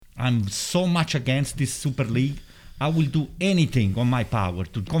I'm so much against this Super League. I will do anything on my power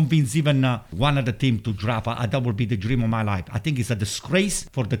to convince even one of the team to drop. That will be the dream of my life. I think it's a disgrace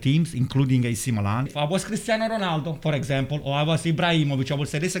for the teams, including AC Milan. If I was Cristiano Ronaldo, for example, or I was Ibrahimovic, I would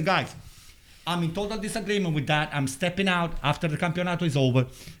say, listen, guys, I'm in total disagreement with that. I'm stepping out after the Campionato is over.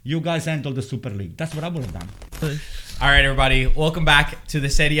 You guys handle the Super League. That's what I would have done. All right, everybody. Welcome back to the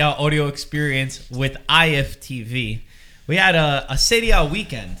Serie A audio experience with IFTV. We had a Serie A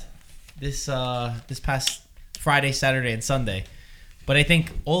weekend this past Friday, Saturday, and Sunday. But I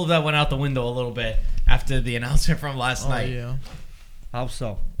think all of that went out the window a little bit after the announcement from last night. Yeah. How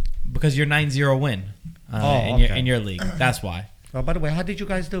so? Because you're 9-0 win in your league. That's why. Oh, by the way, how did you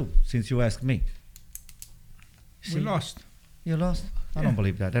guys do, since you asked me? We lost. You lost? I don't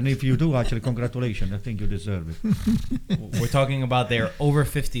believe that. And if you do, actually, congratulations. I think you deserve it. We're talking about their over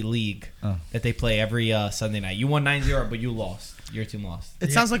 50 league that they play every Sunday night. You won 9-0, but you lost. Your team lost.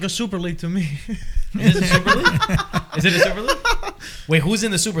 It sounds like a Super League to me. Is it a Super League? Is it a Super League? Wait, who's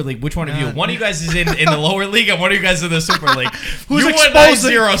in the Super League? Which one of you? One of you guys is in the lower league, and one of you guys is in the Super League. Who's you won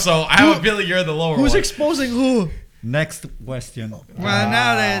exposing- 9-0, so I have a feeling you're the lower Who's one. exposing who? Next question. Well,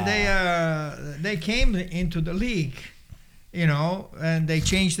 now they came into the league, and they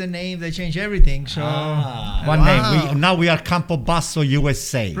changed the name, they changed everything. So One name. Now we are Campobasso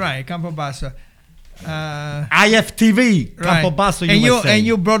USA. right, Campobasso. IFTV, Right. Campobasso and USA.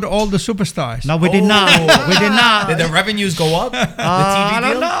 you brought all the superstars. No, we did not. We did not. Did the revenues go up? The TV I deal?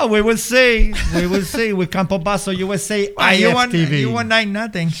 don't know. We will see. We will see with Campobasso USA IFTV. You won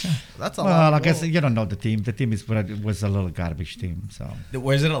 9-0. That's a Well, lot. I guess you don't know the team. The team was a little garbage team. So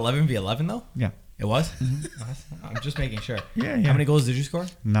Was it 11v11 though? yeah, It was? I'm just making sure. Yeah. How many goals did you score?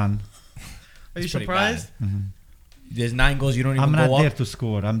 none. Are you Pretty surprised? There's 9 goals. You don't even I'm go not there up. to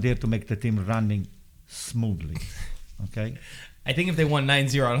score. I'm there to make the team running smoothly. Okay. I think if they won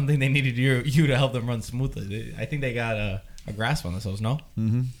 9-0, I don't think they needed you to help them run smoothly. I think they got a grasp on themselves. No.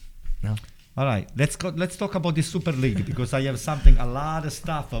 Mm-hmm. No. All right, let's go. Let's talk about the Super League because I have a lot of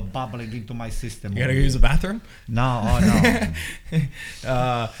stuff bubbling into my system. You gotta use the bathroom. No,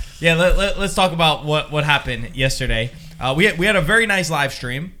 no. Let's talk about what happened yesterday. We had a very nice live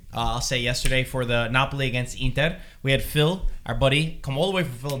stream. I'll say yesterday for the Napoli against Inter. We had Phil, our buddy, come all the way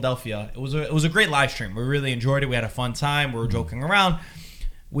from Philadelphia. It was a great live stream. We really enjoyed it. We had a fun time. We were joking around.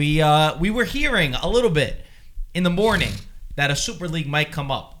 We were hearing a little bit in the morning that a Super League might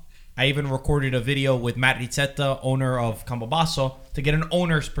come up. I even recorded a video with Matt Rizzetta, owner of Campobasso, to get an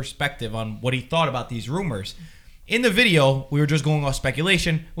owner's perspective on what he thought about these rumors. In the video, we were just going off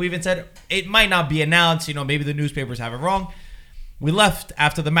speculation. We even said it might not be announced. Maybe the newspapers have it wrong. We left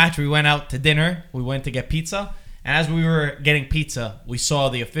after the match. We went out to dinner. We went to get pizza. And as we were getting pizza, we saw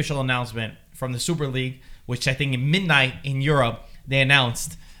the official announcement from the Super League, which I think at midnight in Europe, they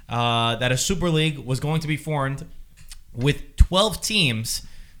announced that a Super League was going to be formed with 12 teams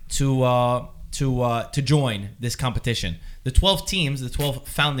to join this competition. The 12 teams, the 12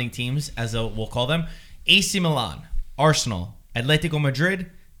 founding teams, as we'll call them: AC Milan, Arsenal, Atletico Madrid,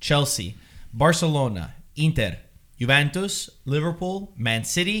 Chelsea, Barcelona, Inter, Juventus, Liverpool, Man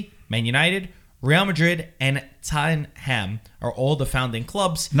City, Man United, Real Madrid, and Tottenham are all the founding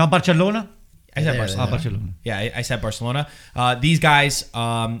clubs. Not Barcelona. I said Barcelona. Barcelona. Yeah, I said Barcelona. These guys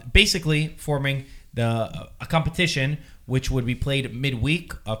basically forming a competition which would be played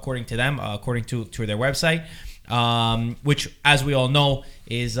midweek, according to them, according to their website, which, as we all know,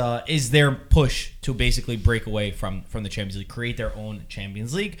 is their push to basically break away from the Champions League, create their own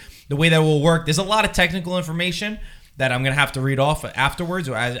Champions League. The way that will work, there's a lot of technical information that I'm going to have to read off afterwards,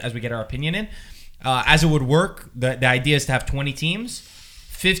 or as we get our opinion in. As it would work, the idea is to have 20 teams,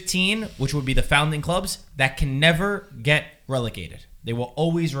 15, which would be the founding clubs, that can never get relegated. They will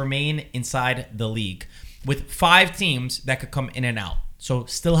always remain inside the league, with 5 teams that could come in and out. So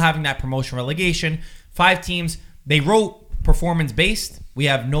still having that promotion relegation. 5 teams, they wrote performance-based. We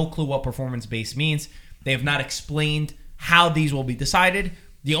have no clue what performance-based means. They have not explained how these will be decided.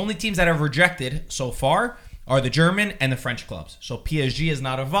 The only teams that have rejected so far are the German and the French clubs. So PSG is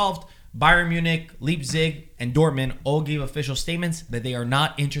not involved. Bayern Munich, Leipzig, and Dortmund all gave official statements that they are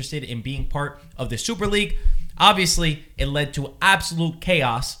not interested in being part of the Super League. Obviously, it led to absolute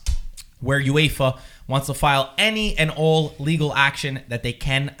chaos where UEFA wants to file any and all legal action that they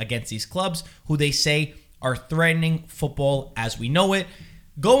can against these clubs, who they say are threatening football as we know it,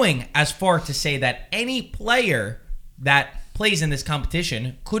 going as far to say that any player that plays in this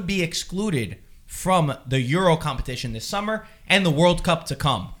competition could be excluded from the Euro competition this summer and the World Cup to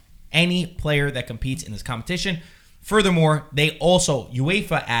come. Any player that competes in this competition. Furthermore, they also,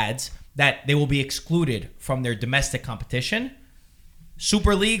 UEFA adds that they will be excluded from their domestic competition.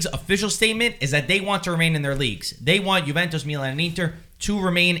 Super League's official statement is that they want to remain in their leagues. They want Juventus, Milan, and Inter to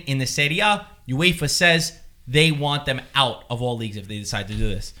remain in the Serie A. UEFA says they want them out of all leagues if they decide to do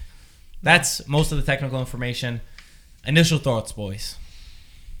this. That's most of the technical information. Initial thoughts, boys.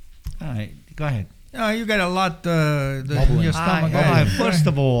 All right, go ahead. You got a lot in your stomach. First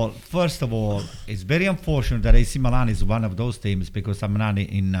of all, it's very unfortunate that AC Milan is one of those teams because I'm not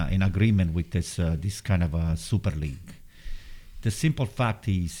in agreement with this kind of a super league. The simple fact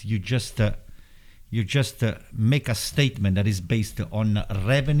is you just make a statement that is based on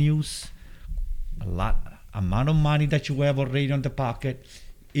revenues, amount of money that you have already on the pocket,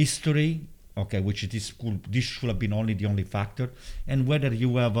 history. Okay, which this should have been the only factor, and whether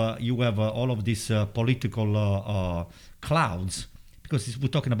you have all of these political clouds, because we're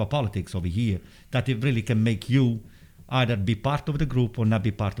talking about politics over here, that it really can make you either be part of the group or not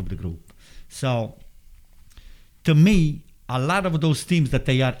be part of the group. So, to me, a lot of those teams that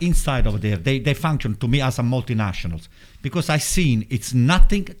they are inside of there, they function to me as a multinationals, because I've seen it's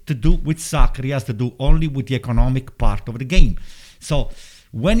nothing to do with soccer. It has to do only with the economic part of the game. So,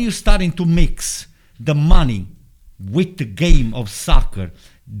 when you're starting to mix the money with the game of soccer,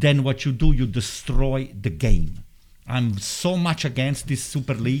 then what you do, you destroy the game. I'm so much against this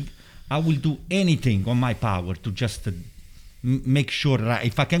Super League. I will do anything on my power to just make sure that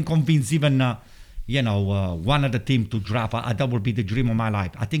if I can convince even one of the team to drop, that will be the dream of my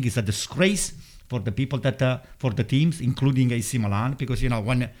life. I think it's a disgrace for the people for the teams, including AC Milan, because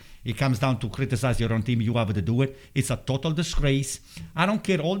when it comes down to criticize your own team, you have to do it. It's a total disgrace. I don't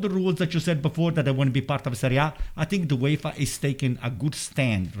care all the rules that you said before that they want to be part of Serie A. I think the UEFA is taking a good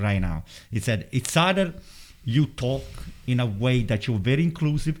stand right now. It said it's either you talk in a way that you're very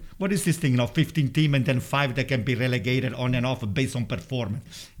inclusive. What is this thing? 15 teams and then 5 that can be relegated on and off based on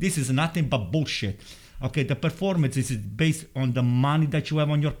performance. This is nothing but bullshit. Okay, the performance is based on the money that you have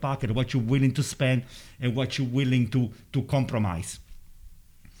on your pocket, what you're willing to spend, and what you're willing to compromise.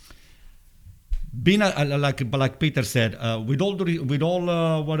 Being like Peter said, with all due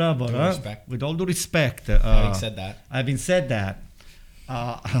respect. Having said that,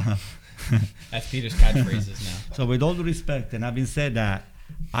 that's Peter's catchphrases now. So with all due respect, and having said that,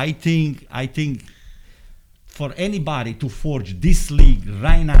 I think for anybody to forge this league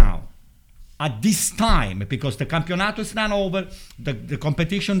right now, at this time, because the Campionato is not over, the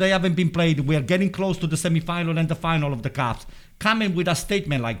competition, they haven't been played, we are getting close to the semi-final and the final of the Cups. Coming with a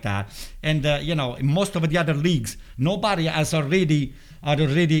statement like that, and in most of the other leagues, nobody has already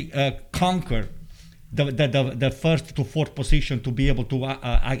conquered the first to fourth position to be able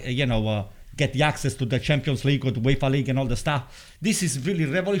to get the access to the Champions League or the UEFA League and all the stuff. This is really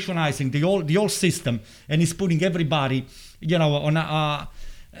revolutionizing the whole system, and it's putting everybody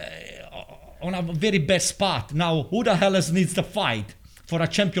on a very bad spot. Now, who the hell needs to fight for a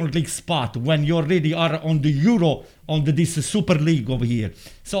Champions League spot when you already are on the Euro, on this Super League over here?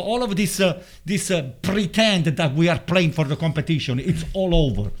 So all of this pretend that we are playing for the competition, it's all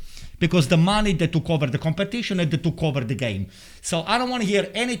over. Because the money that took over the competition and that took over the game. So I don't want to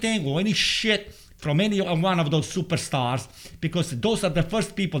hear anything or any shit from any one of those superstars, because those are the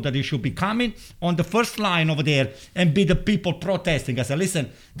first people that they should be coming on the first line over there and be the people protesting. I said,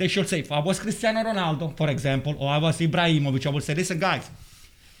 listen, they should say, if I was Cristiano Ronaldo, for example, or I was Ibrahimovic, I would say, listen, guys,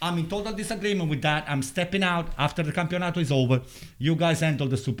 I'm in total disagreement with that. I'm stepping out after the Campionato is over. You guys handle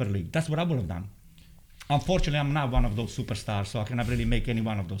the Super League. That's what I would have done. Unfortunately, I'm not one of those superstars, so I cannot really make any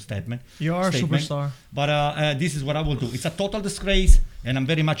one of those statements. You are a superstar. But this is what I will do. It's a total disgrace, and I'm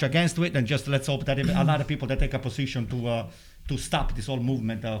very much against it. And just let's hope that a lot of people that take a position to stop this whole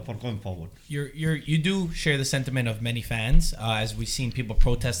movement for going forward. You do share the sentiment of many fans, as we've seen people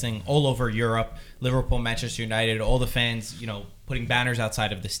protesting all over Europe, Liverpool, Manchester United, all the fans, putting banners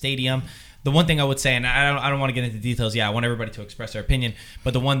outside of the stadium. The one thing I would say, and I don't want to get into details. Yeah, I want everybody to express their opinion,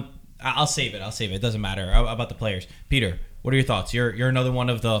 but the one. I'll save it. It doesn't matter about the players. Peter, what are your thoughts? You're another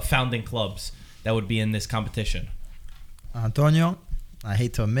one of the founding clubs that would be in this competition. Antonio, I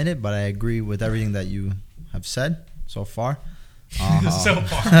hate to admit it, but I agree with everything that you have said so far. So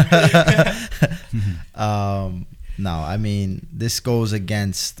far. No, I mean, this goes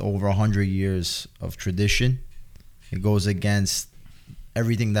against over 100 years of tradition. It goes against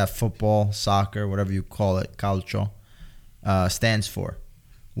everything that football, soccer, whatever you call it, calcio, stands for.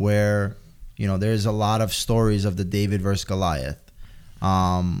 Where, there's a lot of stories of the David versus Goliath.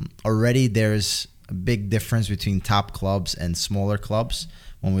 Already there's a big difference between top clubs and smaller clubs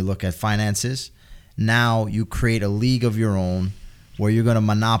when we look at finances. Now you create a league of your own where you're going to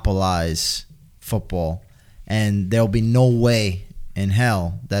monopolize football, and there'll be no way in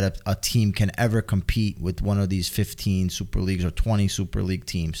hell that a team can ever compete with one of these 15 Super Leagues or 20 Super League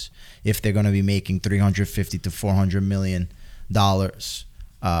teams if they're going to be making $350 to $400 million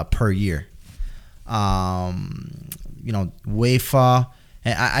per year. UEFA,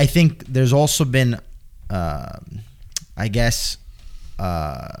 and I think there's also been,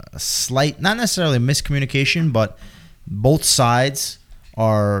 slight, not necessarily miscommunication, but both sides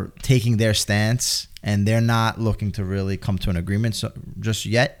are taking their stance and they're not looking to really come to an agreement just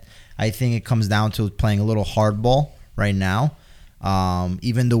yet. I think it comes down to playing a little hardball right now.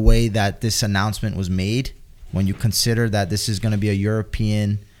 Even the way that this announcement was made, when you consider that this is going to be a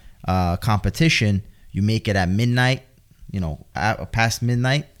European competition, you make it at midnight, past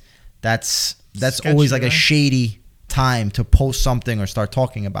midnight. That's Sketchy, always like a right? shady time to post something or start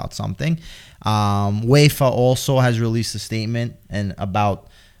talking about something. UEFA also has released a statement about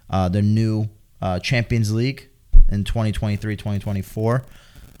the new Champions League in 2023-2024,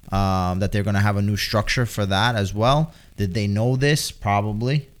 that they're going to have a new structure for that as well. Did they know this?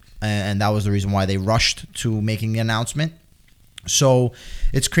 Probably. And that was the reason why they rushed to making the announcement. So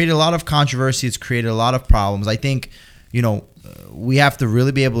it's created a lot of controversy. It's created a lot of problems. I think, we have to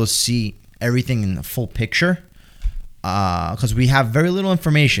really be able to see everything in the full picture, because we have very little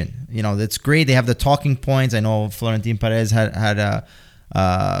information. That's great. They have the talking points. I know Florentine Perez had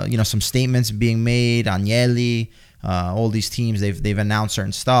some statements being made. Agnelli, all these teams, they've announced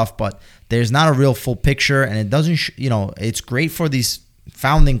certain stuff, but there's not a real full picture, and it doesn't. It's great for these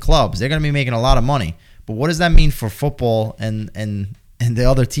founding clubs. They're going to be making a lot of money, but what does that mean for football and the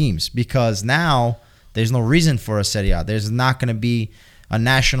other teams? Because now there's no reason for a Serie A. There's not going to be a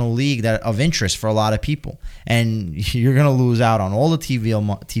national league that of interest for a lot of people, and you're going to lose out on all the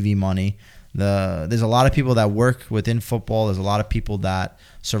TV money. There's a lot of people that work within football. There's a lot of people that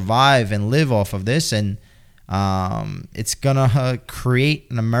survive and live off of this, and it's going to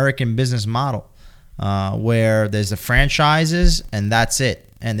create an American business model where there's the franchises and that's it,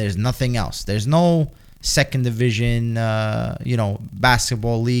 and there's nothing else. There's no second division,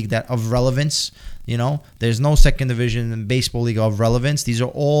 basketball league that of relevance. There's no second division baseball league of relevance. These are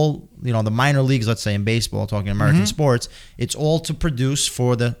all, the minor leagues, let's say in baseball, talking American sports. It's all to produce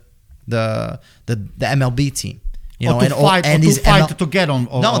for the MLB team. Or to fight to get on.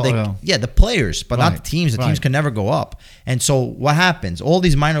 The players, but not the teams. The teams can never go up. And so what happens? All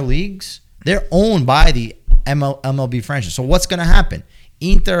these minor leagues, they're owned by the MLB franchise. So what's going to happen?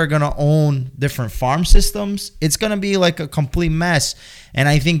 Inter are going to own different farm systems. It's going to be like a complete mess. And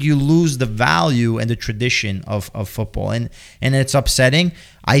I think you lose the value and the tradition of football. And it's upsetting.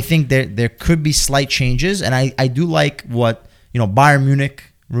 I think there could be slight changes. And I do like what, Bayern Munich,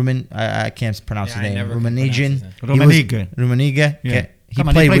 I can't pronounce his name. Rummenigge. Yeah. He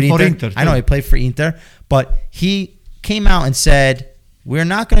played for Inter. I know he played for Inter. But he came out and said, we're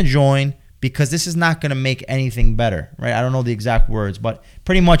not going to join because this is not going to make anything better, right? I don't know the exact words, but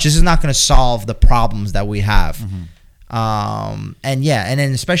pretty much this is not going to solve the problems that we have. And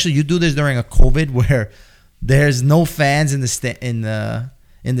then especially you do this during a COVID where there's no fans in the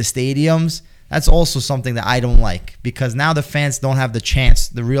stadiums. That's also something that I don't like, because now the fans don't have the chance,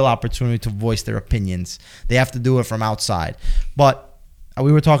 the real opportunity to voice their opinions. They have to do it from outside. But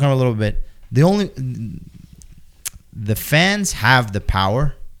we were talking a little bit. The fans have the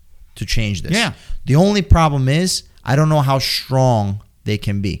power to change this. Yeah. The only problem is I don't know how strong they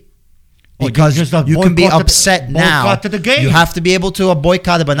can be. Because you can be upset now. Boycott the game. You have to be able to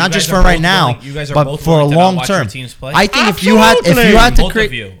boycott it, but not just for right now, but for a long term. I think if you had to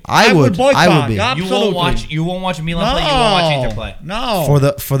create, I would be. You won't watch Milan play. You won't watch Inter play. No.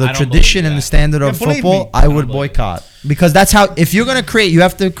 For the tradition and the standard of football, I would boycott. Because that's how, if you're going to create, you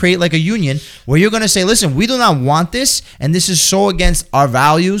have to create like a union where you're going to say, listen, we do not want this, and this is so against our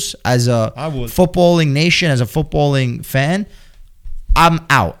values as a footballing nation, as a footballing fan. I'm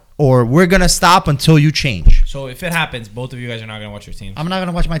out. Or we're going to stop until you change. So if it happens, both of you guys are not going to watch your team. I'm not going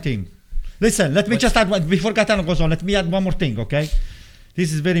to watch my team. Listen, let me just add one. Before Gaetano goes on, let me add one more thing, okay?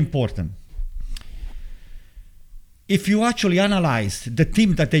 This is very important. If you actually analyze the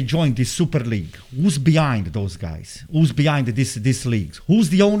team that they joined this Super League, who's behind those guys? Who's behind this league? Who's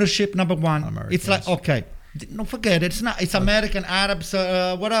the ownership, number one? Americans. It's like, okay, don't forget, it's not. It's American, Arabs,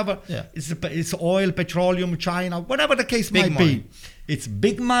 whatever. Yeah. It's oil, petroleum, China, whatever the case might be. It's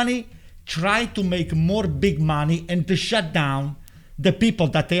big money. Try to make more big money and to shut down the people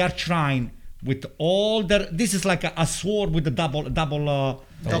that they are trying with all their. This is like a sword with a double-edged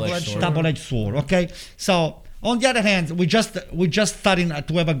sword. Okay, so On the other hand, we just starting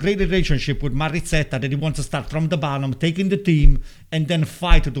to have a great relationship with Marizzetta that he wants to start from the bottom, taking the team, and then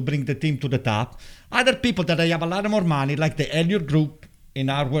fight to bring the team to the top. Other people that have a lot more money, like the Elliott Group, in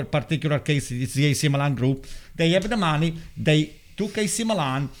our particular case, it's the AC Milan Group. They have the money. They took AC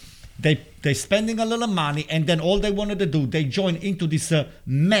Milan. They spending a little money, and then all they wanted to do, they join into this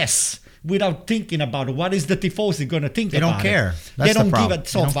mess without thinking about what is the tifosi going to think They about don't care. it. That's They don't the problem. give a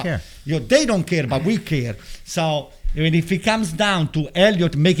so They don't care. they don't care, but we care. So if it comes down to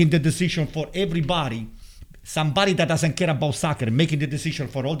Elliott making the decision for everybody, somebody that doesn't care about soccer making the decision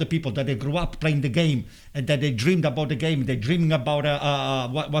for all the people that they grew up playing the game and that they dreamed about the game, they're dreaming about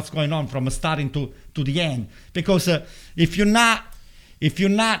what's going on from starting to the end. Because if you're not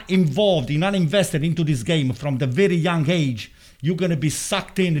involved, you're not invested into this game from the very young age, you're going to be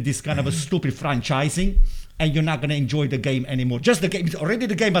sucked into this kind of a stupid franchising, and you're not going to enjoy the game anymore. Just the game. Already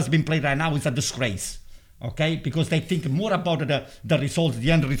the game has been played right now. It's a disgrace, okay? Because they think more about the results, the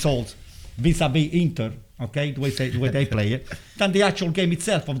end results, vis-a-vis Inter, okay, the way they play it, than the actual game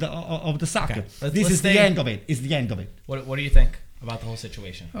itself of the soccer. Okay. This Let's is the stay- end of it. It's the end of it. What do you think about the whole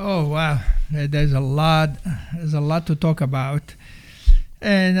situation? Oh wow, there's a lot to talk about,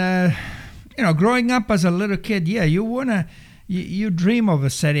 and growing up as a little kid, yeah, you dream of a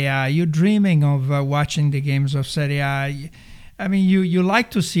Serie A, you're dreaming of watching the games of Serie A. I mean, you like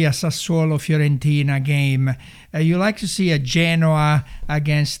to see a Sassuolo Fiorentina game. You like to see a Genoa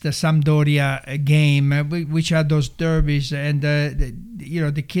against the Sampdoria game, which are those derbies, and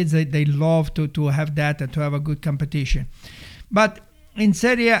the kids they love to have that and to have a good competition. But in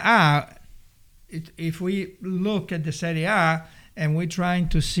Serie A, if we look at the Serie A and we're trying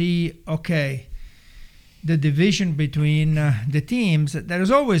to see, okay, the division between the teams, there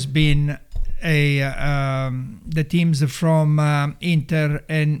has always been the teams from Inter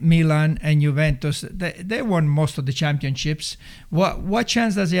and Milan and Juventus. They won most of the championships. What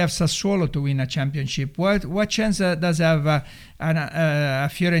chance does he have Sassuolo to win a championship? What chance does he have a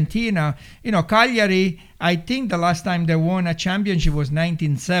Fiorentina? Cagliari, I think the last time they won a championship was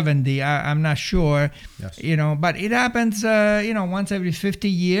 1970. I'm not sure. Yes. But it happens once every 50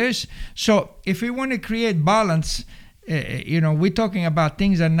 years. So if we want to create balance, we're talking about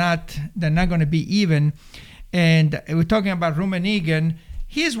things they're not going to be even, and we're talking about Rummenigge.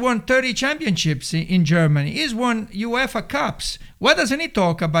 He's won 30 championships in Germany. He's won UEFA Cups. Why doesn't he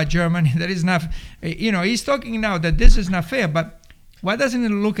talk about Germany? That is not, he's talking now that this is not fair, but why doesn't he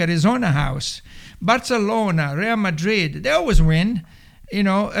look at his own house? Barcelona, Real Madrid, they always win.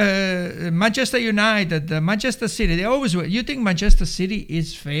 Manchester United, Manchester City, they always win. You think Manchester City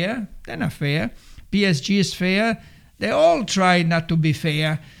is fair? They're not fair. PSG is fair. They all try not to be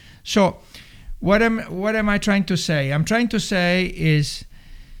fair. So what am I trying to say? I'm trying to say is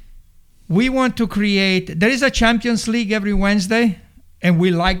we want to create, there is a Champions League every Wednesday, and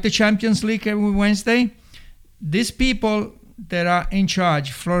we like the Champions League every Wednesday. These people that are in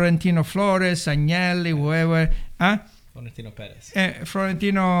charge, Florentino Flores, Agnelli, whoever, Florentino Perez.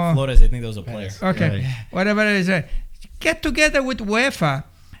 Florentino Flores, I think those are players. Okay, Right. whatever it is, get together with UEFA.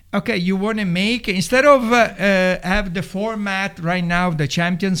 Okay, you want to make, instead of have the format right now of the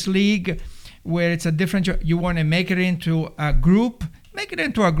Champions League, where it's a different, you want to make it into a group, make it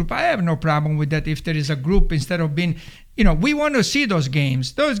into a group. I have no problem with that if there is a group instead of being, we want to see those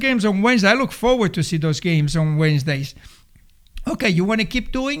games. Those games on Wednesday, I look forward to see those games on Wednesdays. Okay, you want to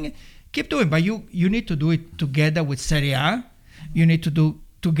keep doing, but you need to do it together with Serie A. You need to do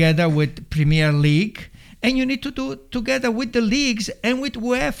together with Premier League. And you need to do together with the leagues and with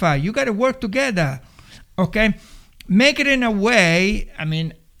UEFA. You got to work together, okay? Make it in a way,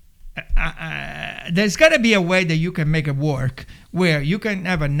 there's got to be a way that you can make it work, where you can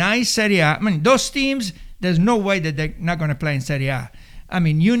have a nice Serie A. Those teams, there's no way that they're not going to play in Serie A.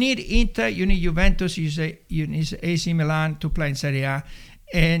 You need Inter, you need Juventus, you need AC Milan to play in Serie A.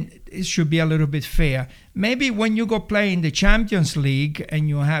 And it should be a little bit fair. Maybe when you go play in the Champions League and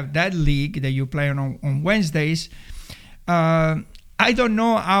you have that league that you play on Wednesdays, I don't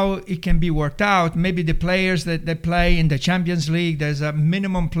know how it can be worked out. Maybe the players that play in the Champions League, there's a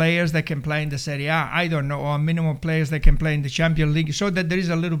minimum players that can play in the Serie A. I don't know, or minimum players that can play in the Champions League, so that there is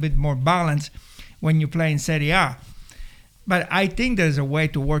a little bit more balance when you play in Serie A. But I think there's a way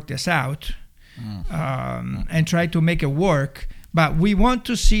to work this out and try to make it work. But we want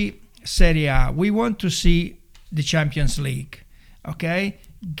to see Serie A. We want to see the Champions League. Okay?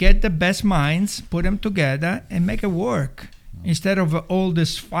 Get the best minds, put them together, and make it work. Instead of all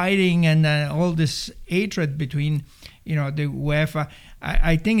this fighting and all this hatred between, the UEFA.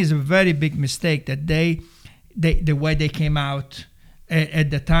 I think it's a very big mistake that the way they came out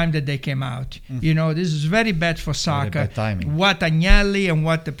at the time that they came out. You know, this is very bad for soccer. bad timing. What Agnelli and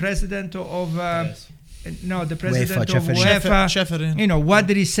what the president of the president of UEFA, Ceferin. you know, what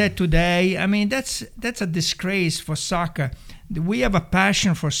did he say today? I mean, that's a disgrace for soccer. We have a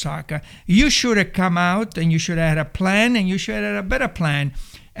passion for soccer. You should have come out and you should have had a plan, and you should have had a better plan.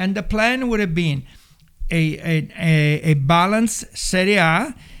 And the plan would have been a balanced Serie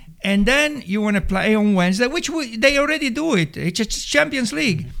A, and then you want to play on Wednesday, which they already do it. It's a Champions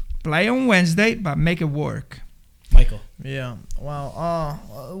League. Play on Wednesday, but make it work. Michael. Yeah. Wow.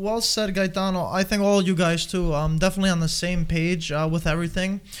 Well said, Gaetano. I think all you guys too. I'm definitely on the same page with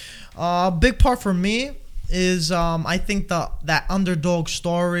everything. Big part for me is I think that underdog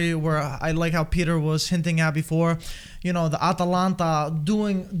story where I like how Peter was hinting at before. You know, the Atalanta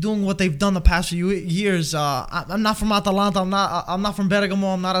doing what they've done the past few years. I'm not from Atalanta. I'm not from Bergamo.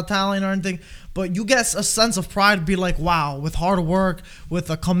 I'm not Italian or anything. But you get a sense of pride to be like, wow, with hard work, with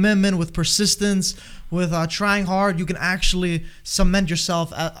a commitment, with persistence, with trying hard, you can actually cement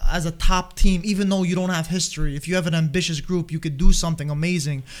yourself as a top team, even though you don't have history. If you have an ambitious group, you could do something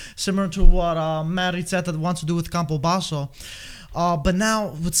amazing, similar to what Marizetta wants to do with Campobasso. But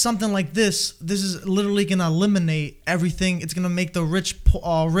now with something like this is literally gonna eliminate everything. It's gonna make the rich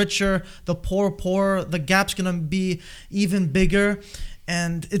richer, the poor poorer. The gap's gonna be even bigger,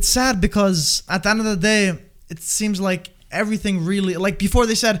 and it's sad because at the end of the day, it seems like everything really, like before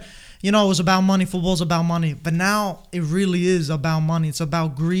they said, you know, it was about money, football's about money, but now it really is about money. It's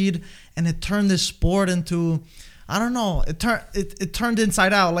about greed, and it turned this sport into, I don't know, it turned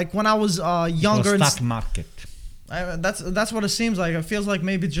inside out. Like when I was younger, Stock market. That's what it seems like. It feels like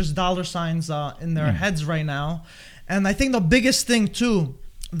maybe just dollar signs in their heads right now. And I think the biggest thing too,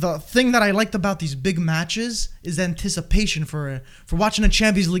 the thing that I liked about these big matches is the anticipation for watching a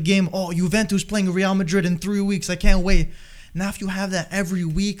Champions League game. Oh, Juventus playing Real Madrid in 3 weeks. I can't wait. Now if you have that every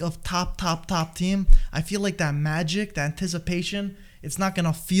week of top team, I feel like that magic, that anticipation, it's not going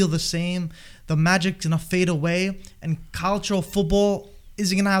to feel the same. The magic's going to fade away, and cultural football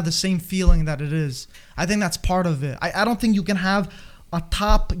isn't going to have the same feeling that it is. I think that's part of it. I don't think you can have a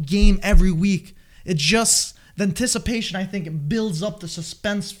top game every week. It just, the anticipation, I think, it builds up the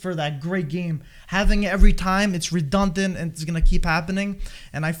suspense for that great game. Having it every time, it's redundant and it's going to keep happening.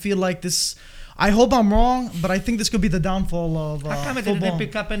 And I feel like this, I hope I'm wrong, but I think this could be the downfall of How come football. didn't they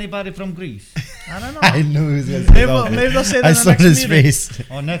pick up anybody from Greece? I don't know. I knew he was going to say that. Maybe they'll say that I in the saw next his meeting. face.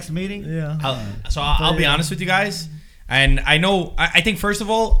 Or next meeting? Yeah. I'll be honest with you guys. And I think first of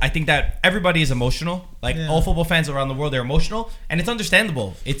all, I think that everybody is emotional. Like all football fans around the world, they're emotional, and it's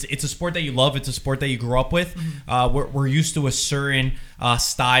understandable. It's a sport that you love. It's a sport that you grew up with. We're used to a certain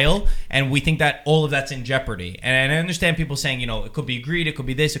style, and we think that all of that's in jeopardy. And I understand people saying, you know, it could be greed, it could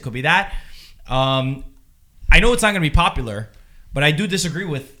be this, it could be that. I know it's not going to be popular, but I do disagree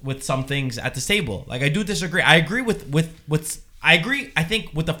with some things at this table. Like I do disagree. I agree I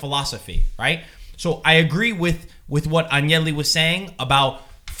think with the philosophy, right? So I agree with what Agnelli was saying about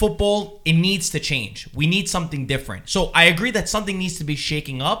football. It needs to change. We need something different. So I agree that something needs to be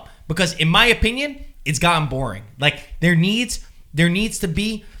shaking up because, in my opinion, it's gotten boring. Like there needs to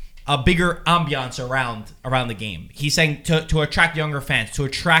be a bigger ambiance around the game. He's saying to attract younger fans, to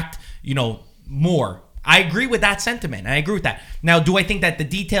attract, you know, more. I agree with that sentiment. I agree with that. Now, do I think that the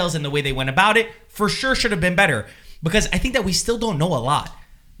details and the way they went about it for sure should have been better? Because I think that we still don't know a lot.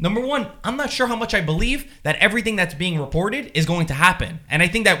 Number one, I'm not sure how much I believe that everything that's being reported is going to happen. And I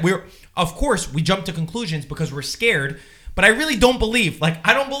think that of course, we jump to conclusions because we're scared, but I really don't believe,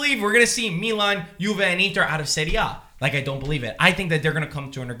 I don't believe we're going to see Milan, Juve, and Inter out of Serie A. Like, I don't believe it. I think that they're going to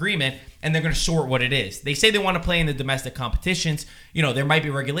come to an agreement and they're going to sort what it is. They say they want to play in the domestic competitions. You know, there might be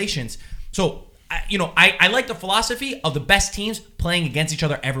regulations. So, I like the philosophy of the best teams playing against each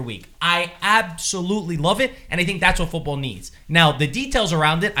other every week. I absolutely love it, and I think that's what football needs. Now, the details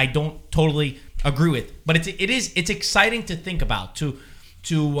around it, I don't totally agree with, but it's exciting to think about, to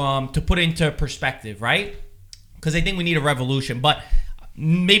put into perspective, right? Because I think we need a revolution, but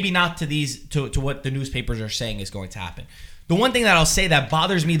maybe not to what the newspapers are saying is going to happen. The one thing that I'll say that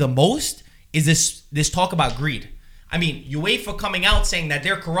bothers me the most is this talk about greed. I mean, UEFA coming out saying that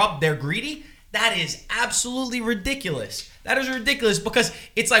they're corrupt, they're greedy. That is absolutely ridiculous. That is ridiculous because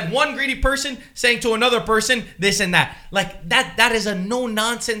it's like one greedy person saying to another person this and that. Like that is a no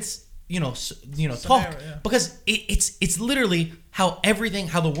nonsense, talk. Yeah. Because it's literally how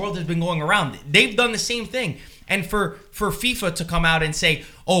the world has been going around. They've done the same thing. And for FIFA to come out and say,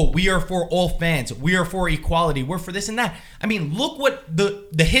 "Oh, we are for all fans. We are for equality. We're for this and that." I mean, look what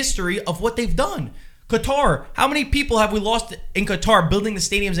the history of what they've done. Qatar, how many people have we lost in Qatar building the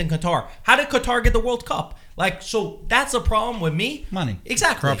stadiums in Qatar? How did Qatar get the World Cup? Like, so that's a problem with me. Money.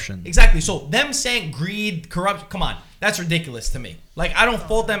 Exactly. Corruption. Exactly. So them saying greed, corruption, come on. That's ridiculous to me. Like, I don't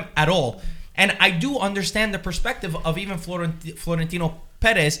fault them at all. And I do understand the perspective of even Florentino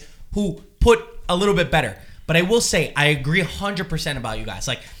Perez, who put a little bit better. But I will say, I agree 100% about you guys.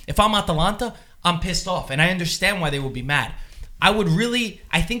 Like, if I'm Atalanta, I'm pissed off. And I understand why they would be mad. I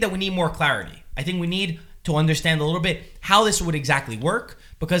think that we need more clarity. I think we need to understand a little bit how this would exactly work,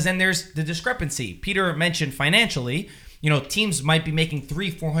 because then there's the discrepancy. Peter mentioned financially, teams might be making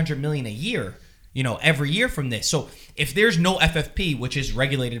 $300-400 million a year, every year from this. So if there's no FFP, which is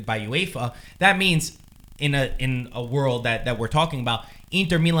regulated by UEFA, that means in a world that we're talking about,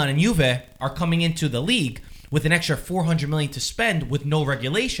 Inter, Milan, and Juve are coming into the league with an extra $400 million to spend with no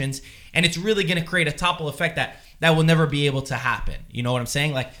regulations, and it's really going to create a topple effect that will never be able to happen. You know what I'm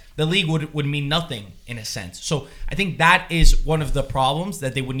saying? Like, the league would mean nothing in a sense. So I think that is one of the problems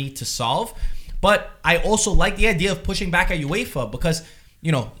that they would need to solve. But I also like the idea of pushing back at UEFA, because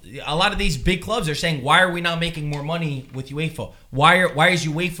a lot of these big clubs are saying, why are we not making more money with UEFA? Why is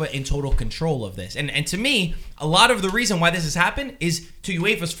UEFA in total control of this? And to me, a lot of the reason why this has happened is to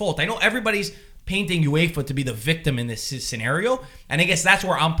UEFA's fault. I know everybody's painting UEFA to be the victim in this scenario, and I guess that's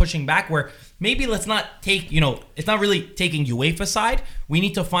where I'm pushing back, where maybe let's not take, it's not really taking UEFA side. We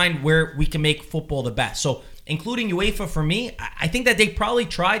need to find where we can make football the best. So including UEFA, for me, I think that they probably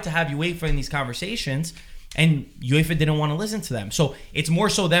tried to have UEFA in these conversations, and UEFA didn't want to listen to them. So it's more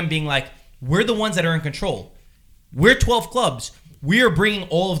so them being like, we're the ones that are in control. We're 12 clubs. We are bringing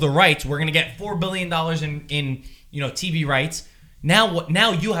all of the rights. We're going to get $4 billion in TV rights.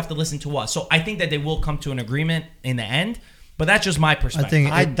 Now you have to listen to us. So I think that they will come to an agreement in the end, but that's just my perspective.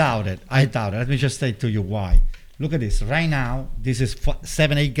 I doubt it. Let me just say to you why. Look at this. Right now, this is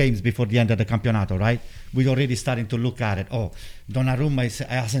 7-8 games before the end of the Campionato, right? We're already starting to look at it. Oh, Donnarumma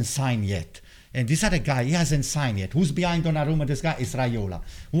hasn't signed yet. And this other guy, he hasn't signed yet. Who's behind Donnarumma? This guy is Raiola.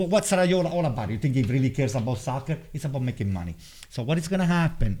 What's Raiola all about? You think he really cares about soccer? It's about making money. So what is going to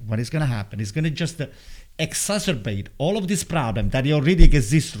happen? He's going to just exacerbate all of this problem that already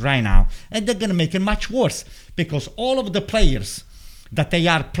exists right now. And they're going to make it much worse, because all of the players that they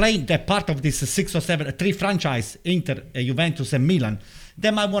are playing, they're part of this 6 or 7, 3 franchise, Inter, Juventus, and Milan. They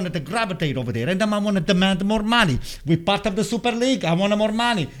might want to gravitate over there, and they might want to demand more money. We're part of the Super League. I want more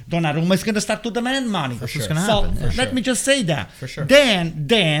money. Donnarumma is going to start to demand money. For sure. It's going to happen. Let me just say that. For sure.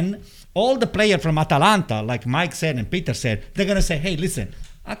 Then all the players from Atalanta, like Mike said and Peter said, they're going to say, hey, listen,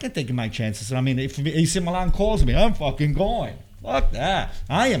 I can take my chances. I mean, if AC Milan calls me, I'm fucking going. Fuck that.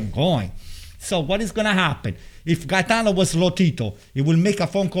 I am going. So what is going to happen? If Gaetano was Lotito, he will make a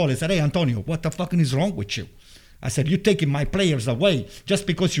phone call and say, hey, Antonio, what the fucking is wrong with you? I said, you're taking my players away just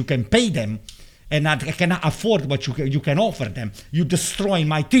because you can pay them and I cannot afford what you can offer them. You destroy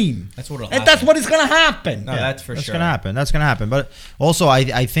my team. That's what and that's what is going to happen. No, that's for That's sure. That's going to happen. But also,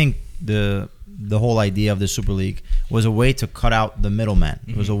 I think the whole idea of the Super League was a way to cut out the middleman.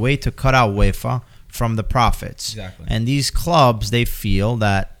 It was a way to cut out UEFA from the profits. Exactly. And these clubs, they feel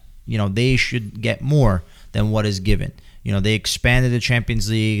that they should get more than what is given. They expanded the Champions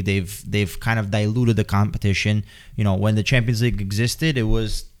League. They've kind of diluted the competition. When the Champions League existed, it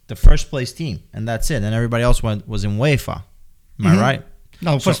was the first place team, and that's it. And everybody else was in UEFA. Am I right?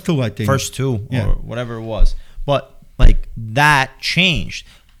 No, first two, I think. First two, Yeah. or whatever it was. But that changed.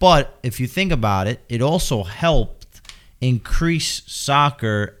 But if you think about it, it also helped increase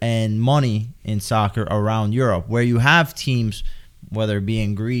soccer and money in soccer around Europe, where you have teams, whether it be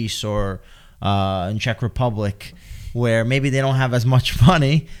in Greece or in Czech Republic, where maybe they don't have as much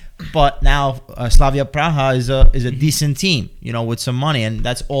money, but now Slavia Praha is a decent team, with some money, and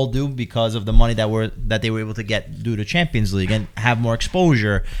that's all due because of the money that they were able to get due to Champions League and have more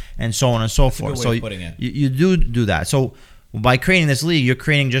exposure and so on and so forth. Good way of putting it. You do that. So by creating this league, you're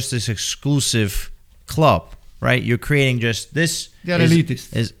creating just this exclusive club, right? You're creating just this. They are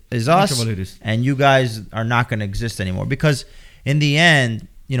elitist. Is us, Much of elitist. and you guys are not going to exist anymore, because in the end,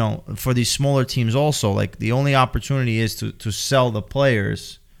 for these smaller teams also, the only opportunity is to sell the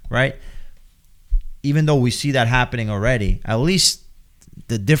players, right? Even though we see that happening already, at least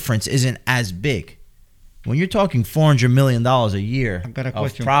the difference isn't as big. When you're talking $400 million a year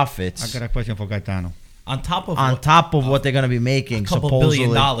of profits, I got a question for Gaetano. On top of what they're going to be making, a couple supposedly,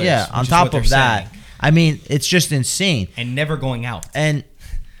 $1 billion, yeah. which On is top what they're of that, saying. I mean, it's just insane. and never going out. And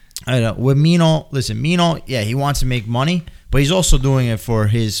I don't know, with Mino, Mino, yeah, he wants to make money, but he's also doing it for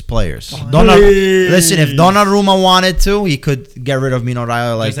his players. Listen, if Donnarumma wanted to, he could get rid of Mino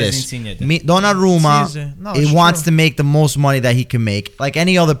Raiola like Just as this. Insigne did. Donnarumma, It's easy. No, he it's wants true. to make the most money that he can make, like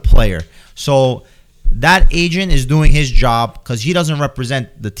any other player. So that agent is doing his job because he doesn't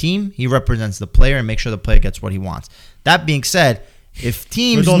represent the team. He represents the player and make sure the player gets what he wants. That being said, if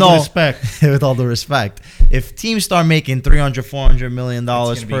teams With all know, due respect. with all the respect, if teams start making $300-400 million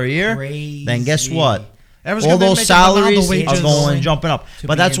It's gonna per be year, crazy. then guess what? Everyone's All gonna be those making salaries Ronaldo are wages. going jumping up. To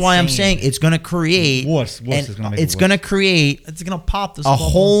But be that's why I'm insane. saying it's going to create Worse. and It's gonna make it it's worse. going to create It's gonna pop this a bubble.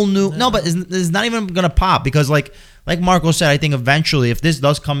 whole new Yeah. no, but it's not even gonna pop because like Marco said, I think eventually if this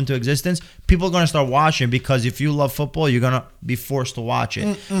does come into existence, people are gonna start watching because if you love football, you're gonna be forced to watch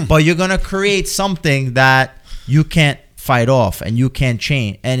it. But you're gonna create something that you can't fight off and you can't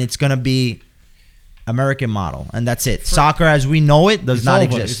change, and it's gonna be American model, and that's it. Soccer as we know it does It's not over.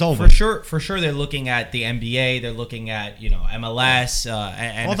 exist. It's over. For sure, they're looking at the NBA. They're looking at MLS,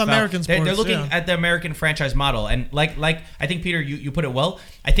 and All the NFL. American They're sports, looking yeah. at the American franchise model, and like I think Peter, you put it well.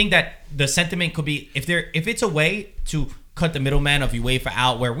 I think that the sentiment could be if it's a way to cut the middleman of UEFA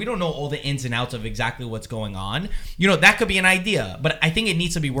out, where we don't know all the ins and outs of exactly what's going on. That could be an idea, but I think it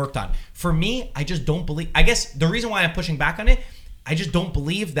needs to be worked on. For me, I just don't believe. I guess the reason why I'm pushing back on it. I just don't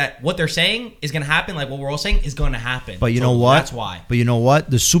believe that what they're saying is going to happen, like what we're all saying, is going to happen. But you So know what? That's why. But you know what?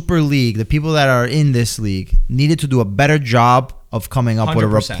 The Super League, the people that are in this league, needed to do a better job of coming up with a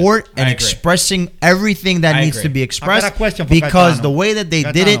 100%. report and I agree. expressing everything that I needs agree. to be expressed. I got a question for because Gaetano. the way that they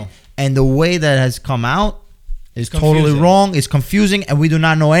did it Gaetano. and the way that has come out is totally confusing. wrong. It's confusing, and we do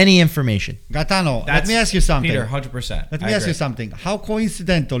not know any information. Gaetano, let That's- me ask you something. Peter, 100%. Let I me ask agree. you something. How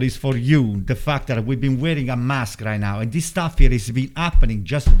coincidental is for you the fact that we've been wearing a mask right now, and this stuff here has been happening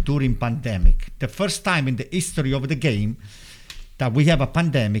just during pandemic? The first time in the history of the game that we have a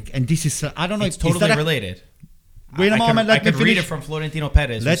pandemic, and this is I don't know. It's is totally that a- related. Wait a I moment. I Let me could read finish. it from Florentino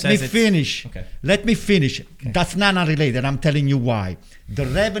Perez. who Let me says it's- finish. Okay. Let me finish. That's not unrelated. I'm telling you why. The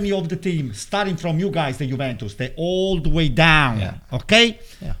revenue of the team, starting from you guys, the Juventus, they're all the way down. Yeah. Okay?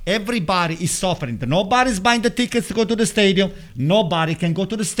 Yeah. Everybody is suffering. Nobody's buying the tickets to go to the stadium. Nobody can go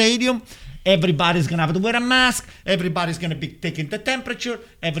to the stadium. Everybody's going to have to wear a mask. Everybody's going to be taking the temperature.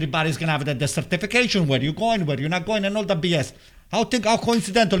 Everybody's going to have the certification, where you're going, where you're not going, and all the BS. How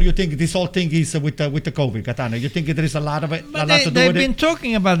coincidental you think this whole thing is with the COVID, Gaetano? You think there is a lot of it, But a lot to do they've with been it?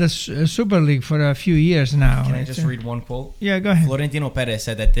 talking about the Super League for a few years now. Can I just read one quote? Yeah, go ahead. Florentino Perez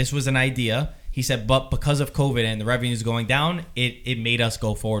said that this was an idea. He said, but because of COVID and the revenues going down, it made us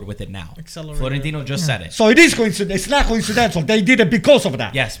go forward with it now. Accelerated. Florentino just said it. So it is coincidental. It's not coincidental. They did it because of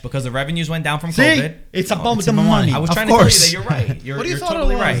that. Yes, because the revenues went down from See, COVID. it's about it's the about money. money. I was Of trying course. to tell you that you're right. You're, What do you you're thought it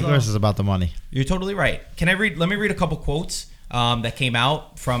totally was, right. Of course, it's about the money. You're totally right. Can I read? Let me read a couple quotes that came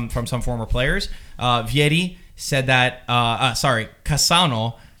out from some former players. Vieri said that.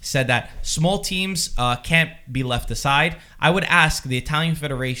 Cassano said that small teams can't be left aside. I would ask the Italian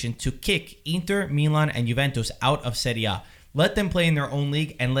Federation to kick Inter, Milan, and Juventus out of Serie A. Let them play in their own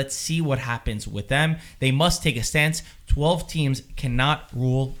league, and let's see what happens with them. They must take a stance. 12 teams cannot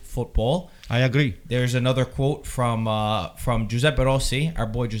rule football. I agree. There's another quote from Giuseppe Rossi, our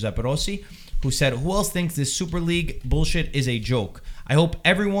boy Giuseppe Rossi, who said, "Who else thinks this Super League bullshit is a joke? I hope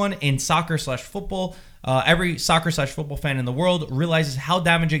everyone in soccer/football, every soccer/football fan in the world realizes how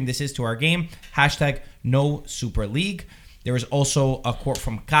damaging this is to our game. Hashtag no Super League." There is also a quote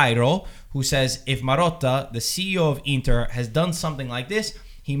from Cairo, who says, "If Marotta, the CEO of Inter, has done something like this,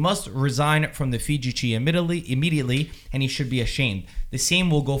 he must resign from the FIGC immediately, and he should be ashamed. The same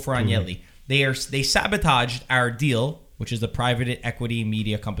will go for Agnelli. They sabotaged our deal, which is the private equity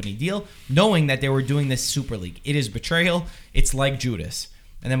media company deal, knowing that they were doing this Super League. It is betrayal. It's like Judas."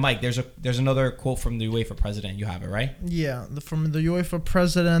 And then Mike, there's another quote from the UEFA president. You have it, right? Yeah, from the UEFA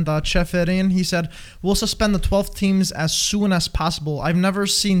president, Ceferin, he said, "We'll suspend the 12 teams as soon as possible. I've never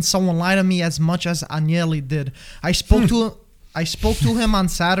seen someone lie to me as much as Agnelli did. I spoke to him on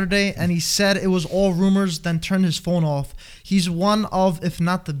Saturday, and he said it was all rumors, then turned his phone off. He's one of, if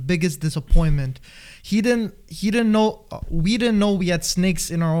not the biggest disappointment. We didn't know we had snakes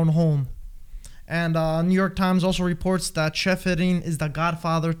in our own home." And New York Times also reports that Ceferin is the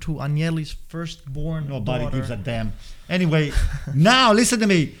godfather to Agnelli's firstborn Nobody daughter. gives a damn. Anyway, now listen to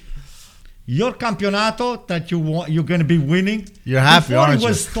me. Your campionato that you're going to be winning. You're happy, before aren't it you?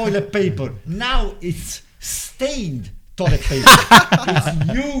 was toilet paper. Now it's stained toilet paper.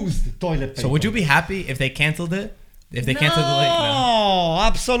 It's used toilet paper. So would you be happy if they canceled it? If they canceled the league? No. No,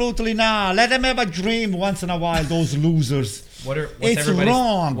 absolutely not. Let them have a dream once in a while, those losers. What's It's everybody's-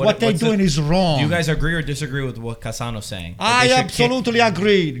 wrong. What they're what's the- doing is wrong. Do you guys agree or disagree with what Cassano's saying? That I they should absolutely kick-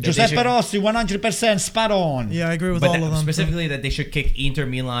 agree. they Giuseppe should- Rossi, 100% spot on. Yeah, I agree with But all of them. specifically that they should kick Inter,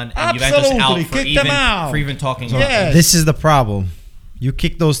 Milan, and Juventus Absolutely, out for kick them out. for even talking about Yes. it. This is the problem. You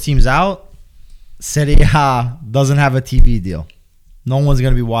kick those teams out, Serie A doesn't have a TV deal. No one's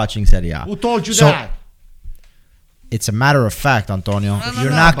going to be watching Serie A. Who told you So that? it's a matter of fact, Antonio. No, You're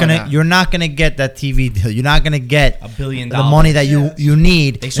no, not but, gonna you're not gonna get that TV deal. You're not gonna get $1 billion. the money that you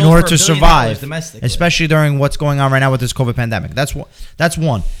need They in sold order for to $1 billion survive, domestically. especially during what's going on right now with this COVID pandemic. That's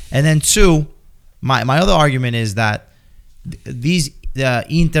one. And then two, my other argument is that these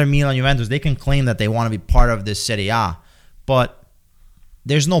Inter, Milan, Juventus, they can claim that they want to be part of this Serie A, but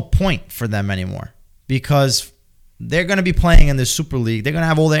there's no point for them anymore because they're going to be playing in the Super League. They're going to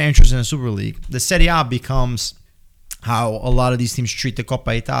have all their interest in the Super League. The Serie A becomes how a lot of these teams treat the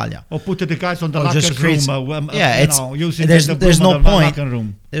Coppa Italia. Or put the guys on the Or locker just creates- room. using there's no point. Locker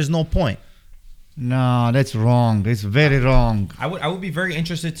room. There's no point. No, that's wrong. It's very wrong. I would be very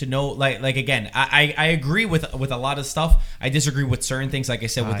interested to know, like again, I agree with a lot of stuff. I disagree with certain things. Like I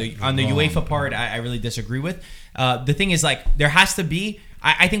said, on the UEFA part, I really disagree with. The thing is, like, there has to be.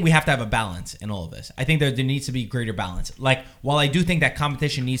 I think we have to have a balance in all of this. I think there needs to be greater balance. Like, while I do think that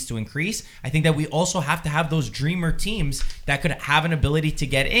competition needs to increase, I think that we also have to have those dreamer teams that could have an ability to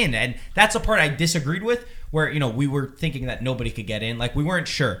get in. And that's the part I disagreed with, where, we were thinking that nobody could get in. Like, we weren't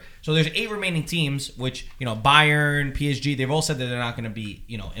sure. So there's 8 remaining teams, which, Bayern, PSG, they've all said that they're not going to be,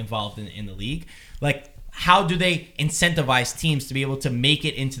 involved in the league. Like, how do they incentivize teams to be able to make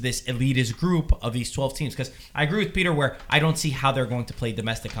it into this elitist group of these 12 teams? Because I agree with Peter where I don't see how they're going to play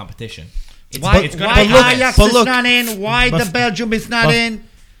domestic competition. Why gonna be Ajax but is look, not in? Why but- the Belgium is not but- in?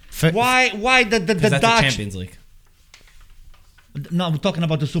 Why the because that's the Dutch? Champions League. No, we're talking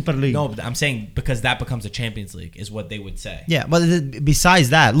about the Super League. No, I'm saying because that becomes a Champions League is what they would say. Yeah, but besides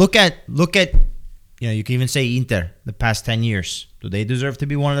that, look at you can even say Inter the past 10 years. Do they deserve to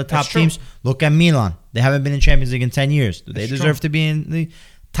be one of the top That's true. teams? Look at Milan. They haven't been in Champions League in 10 years. Do they That's deserve true. to be in the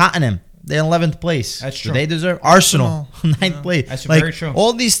Tottenham? They're in 11th place. That's Do true. they deserve Arsenal 9th place? That's like, very true.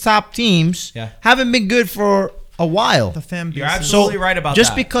 All these top teams Yeah. haven't been good for a while. The fan base. You're is- absolutely right about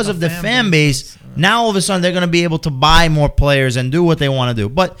just that. because The of the fan fan base, base, now all of a sudden they're going to be able to buy more players and do what they want to do.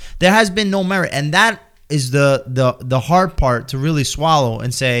 But there has been no merit, and that is the hard part to really swallow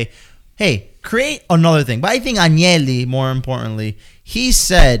and say, hey, create another thing. But I think Agnelli, more importantly, he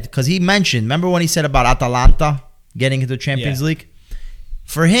said, because he mentioned, remember when he said about Atalanta getting into Champions Yeah. League?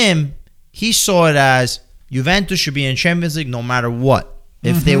 For him, he saw it as Juventus should be in Champions League no matter what.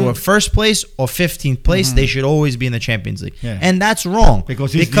 If they were first place or 15th place, they should always be in the Champions League. Yeah. And that's wrong.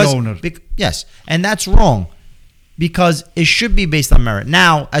 Because he's the owner. Yes, and that's wrong. Because it should be based on merit.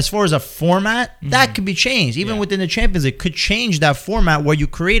 Now, as far as a format, that could be changed. Even within the Champions League, could change that format where you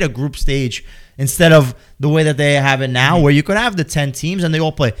create a group stage instead of the way that they have it now, where you could have the 10 teams and they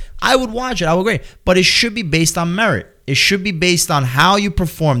all play. I would watch it. I would agree. But it should be based on merit. It should be based on how you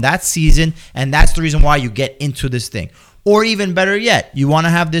perform that season, and that's the reason why you get into this thing. Or even better yet, you want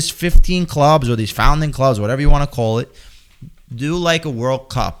to have this 15 clubs or these founding clubs, whatever you want to call it, do like a World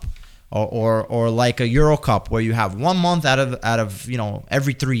Cup. Or like a Euro Cup where you have 1 month out of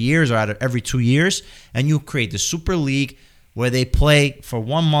every 3 years or out of every 2 years, and you create the Super League where they play for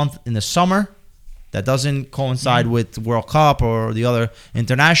 1 month in the summer that doesn't coincide with World Cup or the other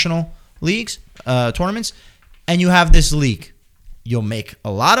international leagues, tournaments, and you have this league. You'll make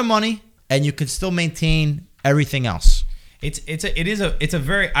a lot of money and you can still maintain everything else. It's a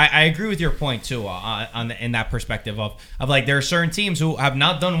very I agree with your point too in that perspective of like there are certain teams who have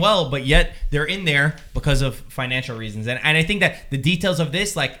not done well but yet they're in there because of financial reasons, and I think that the details of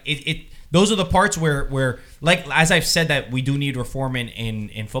this, like it those are the parts where like as I've said that we do need reform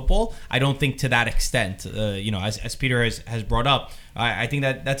in football. I don't think to that extent, as Peter has brought up. I think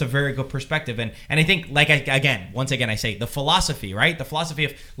that that's a very good perspective, and I think once again I say the philosophy, right? The philosophy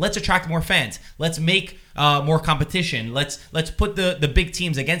of let's attract more fans, let's make more competition, let's put the big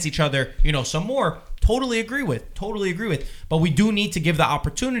teams against each other, some more. Totally agree with. But we do need to give the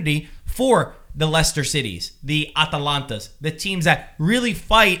opportunity for the Leicester Cities, the Atalantas, the teams that really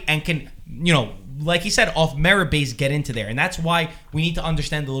fight and can, like he said, off merit base get into there, and that's why we need to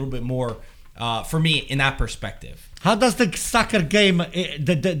understand a little bit more. For me, in that perspective. How does the soccer game,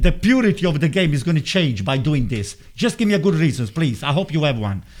 the purity of the game is going to change by doing this? Just give me a good reasons, please. I hope you have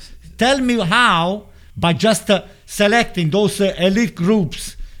one. Tell me how, by just selecting those elite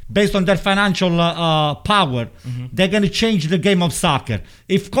groups based on their financial power, they're going to change the game of soccer.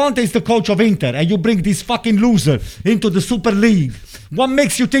 If Conte is the coach of Inter and you bring this fucking loser into the Super League, what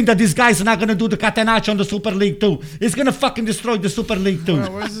makes you think that this guy's not going to do the catenaccio on the Super League too? He's going to fucking destroy the Super League too.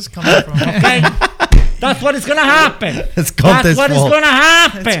 Where's this coming from? Okay? That's what is going to happen. It's Conte's That's what is fault. going to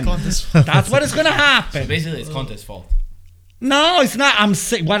It's happen. Conte's fault. That's what is going to happen. Basically, it's Conte's fault. No, it's not.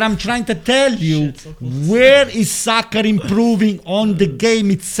 What I'm trying to tell you, where is soccer improving on the game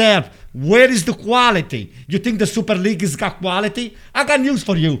itself? Where is the quality? You think the Super League has got quality? I got news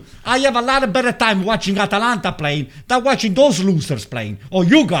for you. I have a lot of better time watching Atalanta playing than watching those losers playing. Or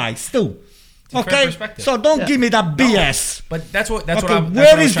you guys too. a fair perspective. So don't give me that BS. But that's what Okay, I'm.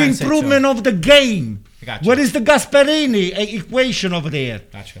 where is the improvement of the game? I gotcha. Where is the Gasperini equation over there?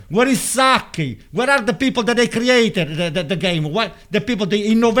 Gotcha. Where is Sacchi? Where are the people that they created the game? What the people, the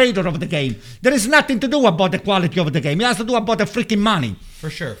innovator of the game? There is nothing to do about the quality of the game. It has to do about the freaking money. For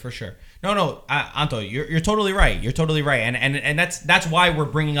sure. No, Anto, you're totally right. You're totally right, and that's why we're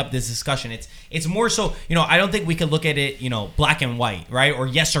bringing up this discussion. It's more so, I don't think we could look at it, black and white, right, or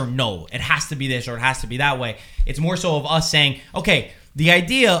yes or no. It has to be this or it has to be that way. It's more so of us saying, okay, the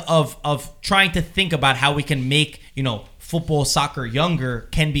idea of trying to think about how we can make football, soccer younger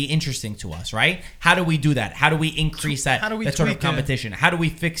can be interesting to us, right? How do we do that? How do we increase that sort of tweak it? competition? How do we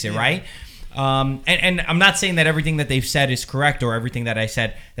fix it, right? And I'm not saying that everything that they've said is correct or everything that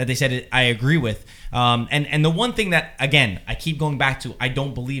they said I agree with. And the one thing that, again, I keep going back to, I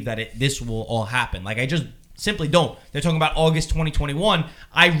don't believe that this will all happen. Like, I just simply don't. They're talking about August 2021.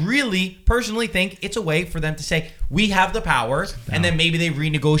 I really personally think it's a way for them to say, we have the power, and then maybe they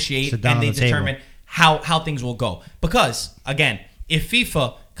renegotiate and they determine how things will go. Because, again, if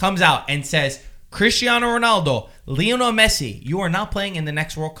FIFA comes out and says, Cristiano Ronaldo, Lionel Messi, you are not playing in the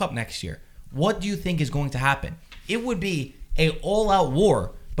next World Cup next year, what do you think is going to happen? It would be a all-out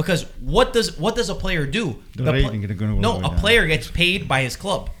war, because what does a player do? A player gets paid by his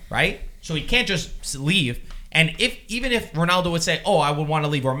club, right? So he can't just leave. And even if Ronaldo would say, "Oh, I would want to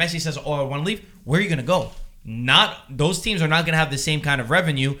leave," or Messi says, "Oh, I want to leave," where are you going to go? Those teams are not going to have the same kind of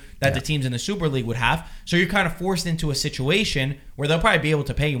revenue that the teams in the Super League would have. So you're kind of forced into a situation where they'll probably be able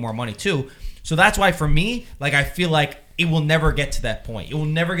to pay you more money too. So that's why, for me, like, I feel like it will never get to that point. It will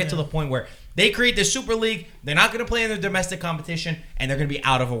never get to the point where they create the Super League, they're not going to play in the domestic competition, and they're going to be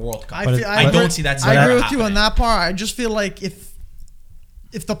out of a World Cup. I don't see that. I agree with you on that part. I just feel like if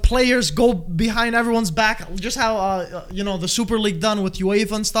the players go behind everyone's back, just how the Super League done with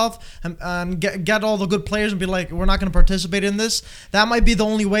UEFA and stuff, and get all the good players and be like, we're not going to participate in this, that might be the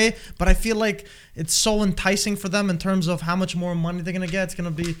only way. But I feel like it's so enticing for them in terms of how much more money they're going to get. It's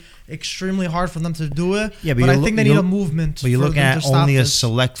going to be extremely hard for them to do it. Yeah, but I think they need a movement. But you're looking at only a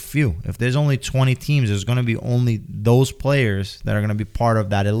select few. If there's only 20 teams, there's going to be only those players that are going to be part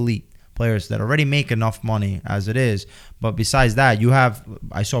of that elite. Players that already make enough money as it is. But besides that,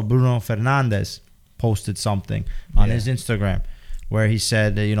 I saw Bruno Fernandes posted something on his Instagram where he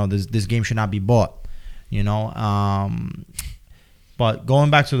said that, this game should not be bought. But going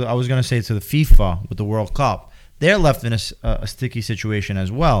back to I was going to say to the FIFA with the World Cup, they're left in a sticky situation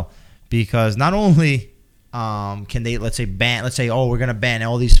as well, because not only can they, let's say, oh, we're going to ban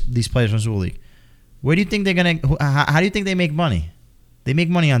all these players from Super League. Where do you think they're going to, how do you think they make money? They make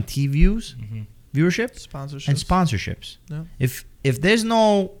money on viewership, and sponsorships. Yeah. If there's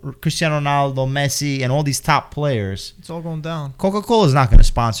no Cristiano Ronaldo, Messi, and all these top players, it's all going down. Coca-Cola is not going to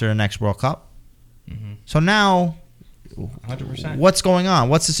sponsor the next World Cup. Mm-hmm. So now, 100%. What's going on?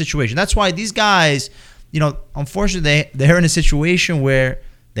 What's the situation? That's why these guys, unfortunately, they're in a situation where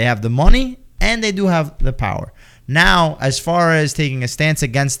they have the money and they do have the power. Now, as far as taking a stance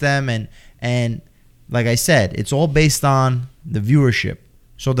against them, and like I said, it's all based on the viewership.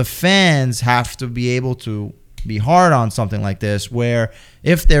 So the fans have to be able to be hard on something like this, where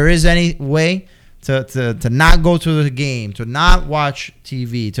if there is any way to not go to the game, to not watch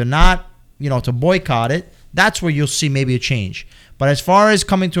TV, to not, to boycott it, that's where you'll see maybe a change. But as far as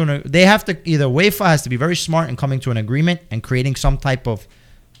coming to they have to, either UEFA has to be very smart in coming to an agreement and creating some type of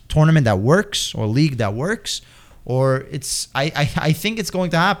tournament that works or league that works, or I think it's going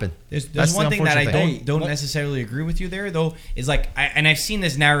to happen. There's one thing that I don't necessarily agree with you there, though, is like, and I've seen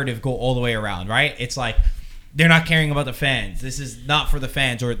this narrative go all the way around, right? It's like, they're not caring about the fans. This is not for the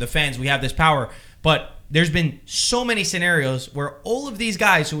fans, or the fans, we have this power. But there's been so many scenarios where all of these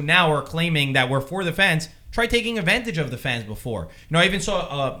guys who now are claiming that we're for the fans tried taking advantage of the fans before. I even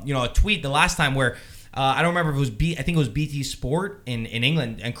saw a tweet the last time where I don't remember if it was I think it was BT Sport in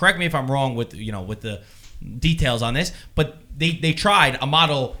England, and correct me if I'm wrong with the details on this, but they tried a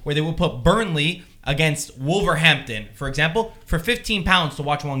model where they would put Burnley against Wolverhampton, for example, for £15 to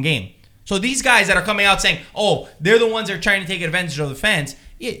watch one game. So these guys that are coming out saying, oh, they're the ones that are trying to take advantage of the fans,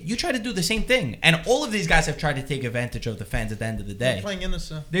 yeah, you try to do the same thing. And all of these guys have tried to take advantage of the fans at the end of the day. They're playing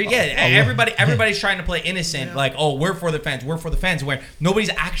innocent. Everybody's trying to play innocent, like, oh, we're for the fans, where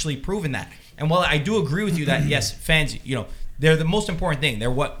nobody's actually proven that. And while I do agree with you that, yes, fans, they're the most important thing. They're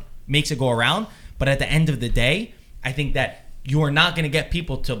what makes it go around. But at the end of the day, I think that you are not going to get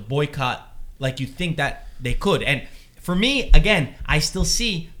people to boycott like you think that they could. And for me, again, I still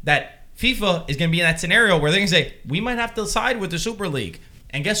see that FIFA is going to be in that scenario where they're going to say, we might have to side with the Super League.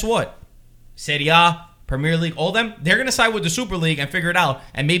 And guess what? Serie A, Premier League, all them, they're going to side with the Super League and figure it out.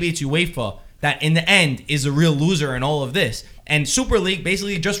 And maybe it's UEFA that in the end is the real loser in all of this. And Super League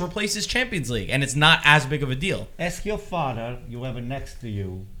basically just replaces Champions League, and it's not as big of a deal. Ask your father, you have it next to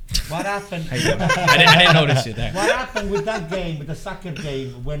you. What happened? I didn't notice you there. What happened with that game, with the soccer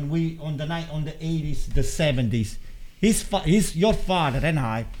game, when we on the 80s, the 70s? Your father and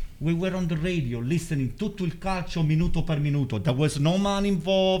I, we were on the radio listening tutto il calcio minuto per minuto. There was no man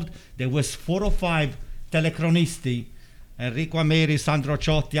involved. There was 4 or 5 telecronisti. Enrico Ameri, Sandro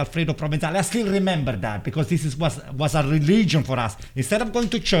Ciotti, Alfredo Provenzale. I still remember that because this was a religion for us. Instead of going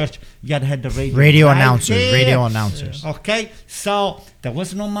to church, you had the radio. Radio right announcers. there. Radio announcers. Okay, so there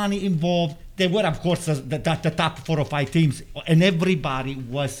was no money involved. There were, of course, the top 4 or 5 teams, and everybody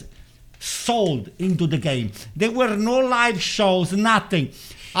was sold into the game. There were no live shows, nothing.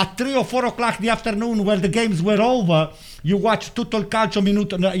 At 3 or 4 o'clock in the afternoon, when the games were over, you watch tutto il calcio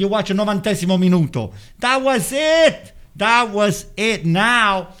minuto. You watch 90 minuto. That was it. That was it.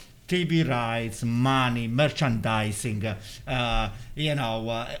 Now, TV rights, money, merchandising,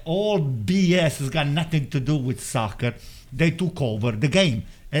 all BS has got nothing to do with soccer. They took over the game.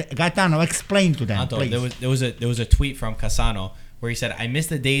 Gaetano, explain to them, Anto, please. there was a tweet from Cassano where he said, I miss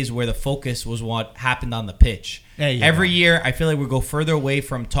the days where the focus was what happened on the pitch. Every year, I feel like we go further away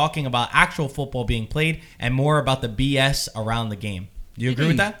from talking about actual football being played and more about the BS around the game. Do you agree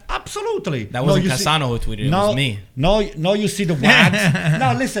with that? Absolutely. That wasn't Cassano who tweeted it. It was me. No, you see the wags.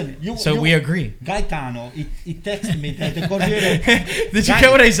 No, listen. We agree. Gaetano, he texted me that the Corriere. Did you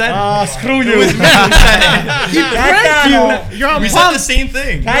get what I said? Screw you. He pranked you. You're on We said the same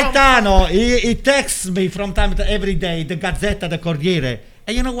thing. Gaetano, he texts me from time to every day, the Gazzetta, the Corriere.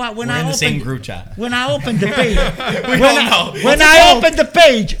 And you know what? We're in the same group chat. When I open the page, When I open the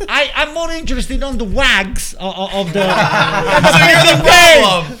page, I'm more interested on the wags of the. So you're the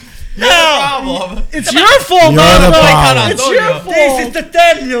problem. You're the problem. It's your fault, You're the problem. It's your fault. This is to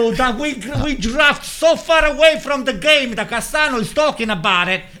tell you that we draft so far away from the game that Cassano is talking about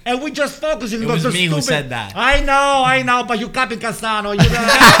it, and we just focusing on the was me who stupid- said that. I know, but you copy Cassano.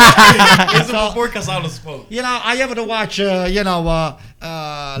 This is before Cassano spoke. I have to watch,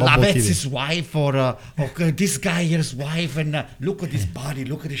 Lavezzi's wife or this guy's wife, and look at this body,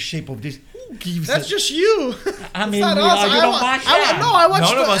 look at the shape of this. Who gives That's a- just you. I mean, Not you us. don't watch that? No, I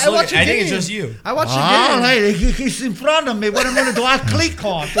watched. None of us I look watched at- a I think game. it's just you. I watched a Oh, game. hey, he's in front of me. What am I going to do? I'll click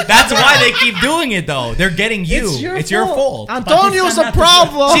on. That's why they keep doing it, though. They're getting you. It's your fault. Antonio's But a it's not-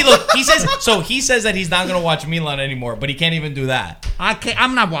 problem. See, look, he says that he's not going to watch Milan anymore, but he can't even do that.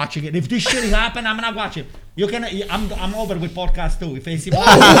 I'm not watching it. If this shit happen, I'm not watching. You can. I'm over with podcast too. If AC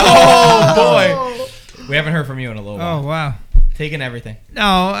Oh, boy. We haven't heard from you in a little while. Oh, wow. Taking everything.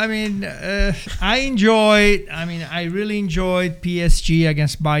 No, I mean, I really enjoyed PSG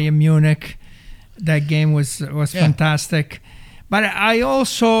against Bayern Munich. That game was fantastic. But I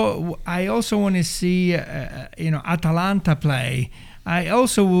also want to see, Atalanta play. I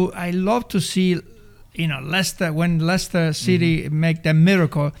love to see, Leicester, when Leicester City make the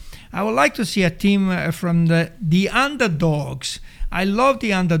miracle. I would like to see a team from the underdogs. I love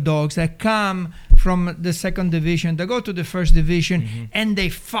the underdogs that come from the second division. They go to the first division and they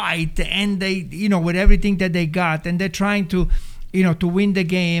fight and they, with everything that they got, and they're trying to, to win the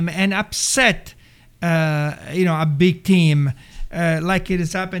game and upset, a big team, like it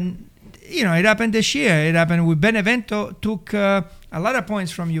has happened. It happened this year. It happened with Benevento. Took a lot of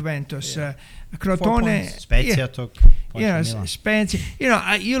points from Juventus. Crotone, Spezia took points yeah, from Milan. Spezia.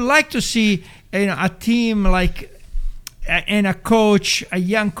 You like to see a team like and a coach, a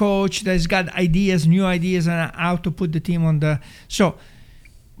young coach that's got ideas, new ideas on how to put the team on the. So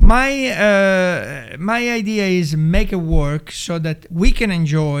my idea is make it work so that we can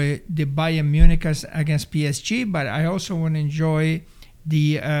enjoy the Bayern Munich against PSG, but I also want to enjoy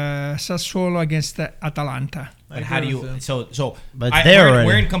the Sassuolo against Atalanta. But how do you? So But they're already-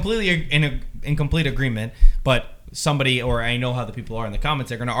 we're in complete agreement. But somebody, or I know how the people are in the comments,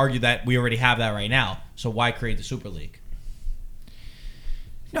 they're going to argue that we already have that right now. So why create the Super League?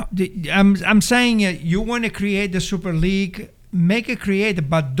 No, I'm saying you want to create the Super League, make it created,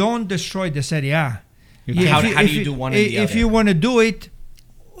 but don't destroy the Serie A. How do you do one and the If other? you want to do it,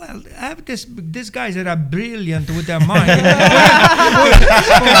 well, I have these guys that are brilliant with their mind.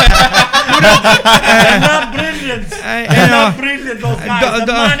 They're not brilliant. They're not brilliant, those guys.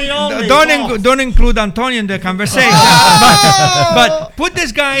 The money only. Don't include Antonio in the conversation. but put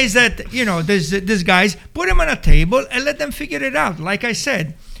these guys that these guys, put them on a table and let them figure it out. Like I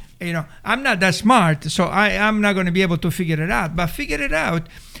said, I'm not that smart, so I'm not going to be able to figure it out. But figure it out.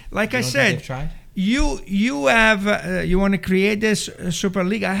 like You I don't think said, they've tried? you have you want to create this Super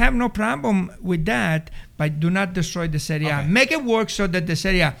League. I have no problem with that, but do not destroy the Serie A. Okay. Make it work so that the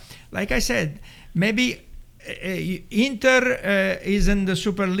Serie A, like I said, maybe Inter is in the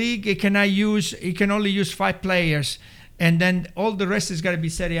Super League. It can only use 5 players, and then all the rest is got to be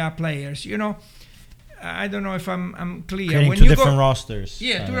Serie A players. I don't know if I'm clear. Creating When two you different go, rosters.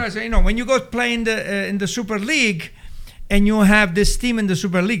 yeah, two rosters. When you go play in the Super League, and you have this team in the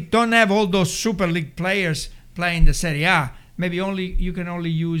Super League, don't have all those Super League players playing the Serie A. Maybe you can only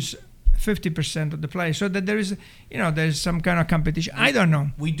use 50% of the players, so that there's some kind of competition. I don't know.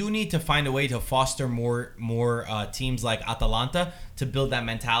 We do need to find a way to foster more teams like Atalanta to build that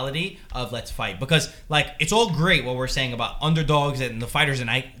mentality of let's fight, because it's all great what we're saying about underdogs and the fighters, and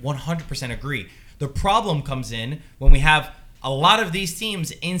I 100% agree. The problem comes in when we have a lot of these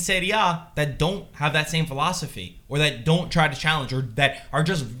teams in Serie A that don't have that same philosophy, or that don't try to challenge, or that are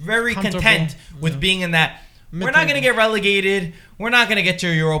just very content with being in that. We're not going to get relegated. We're not going to get to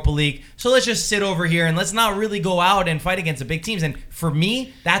Europa League. So let's just sit over here and let's not really go out and fight against the big teams. And for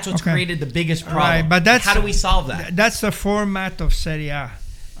me, that's what's created the biggest problem. Right, but how do we solve that? That's the format of Serie A.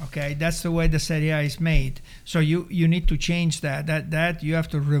 Okay, that's the way the Serie A is made. So you need to change that. That you have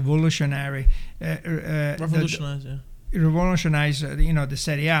to revolutionize. Revolutionize, the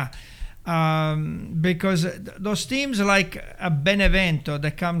Serie A, because those teams like a Benevento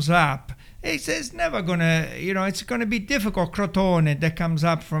that comes up, it's never gonna, it's gonna be difficult. Crotone that comes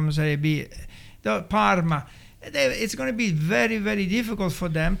up from Serie B, the Parma, it's gonna be very, very difficult for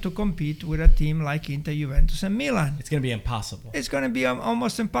them to compete with a team like Inter, Juventus, and Milan. It's going to be impossible. It's gonna be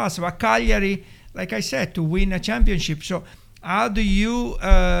almost impossible. A Cagliari, like I said, to win a championship. So how do you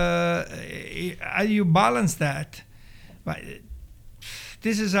balance that? But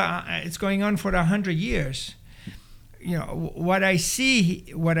this is it's going on for 100 years. What I see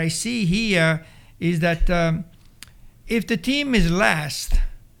here is that if the team is last,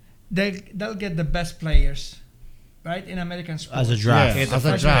 they'll get the best players, right, in American sports. As a draft. Yeah, It's as a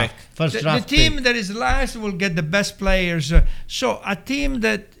a first draft. pick. First The draft team pick. that is last will get the best players. So a team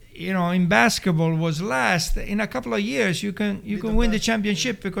that in basketball was last, in a couple of years you can win the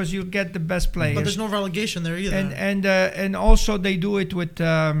championship because you get the best players. But there's no relegation there either. And also they do it with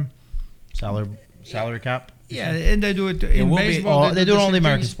Salary cap. yeah, and they do it in will be- baseball. They do it the only same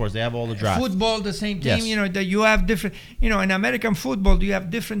American things. sports. They have all the drafts. Football, the same team. Yes. That you have different. In American football, you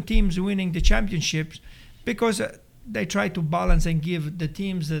have different teams winning the championships because they try to balance and give the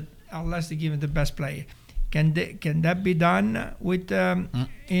teams that are less to give the best player. Can that be done with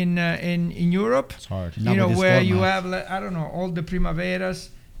in Europe? It's hard. Not with this Where you format. have I don't know, all the primaveras.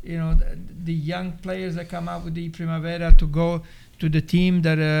 The young players that come out with the primavera to go to the team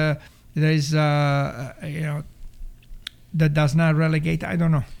that there is that does not relegate. I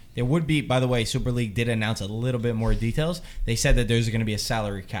don't know. There would be, by the way, Super League did announce a little bit more details. They said that there's going to be a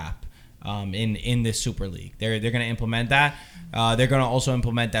salary cap in this Super League. They're going to implement that. They're going to also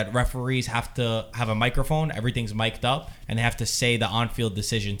implement that referees have to have a microphone. Everything's mic'd up, and they have to say the on-field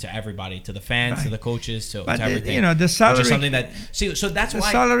decision to everybody, to the fans, to the coaches, to everything. The salary. Which is something that so that's The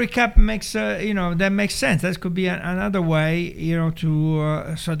why salary cap makes that makes sense. That could be another way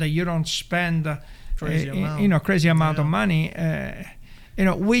to so that you don't spend Crazy amount. crazy amount of Yeah. money.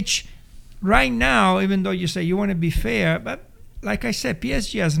 Which right now, even though you say you want to be fair, but like I said,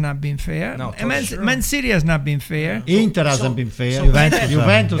 PSG has not been fair. No, And totally. Man City has not been fair. Inter hasn't been fair. so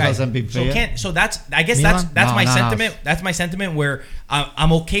Juventus guys, hasn't been fair. So that's I guess Milan? that's No, my no, no. sentiment. That's my sentiment where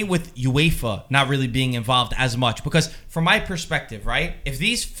I'm okay with UEFA not really being involved as much, because from my perspective, right, if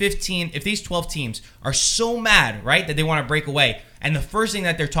these 12 teams are so mad, right, that they want to break away, and the first thing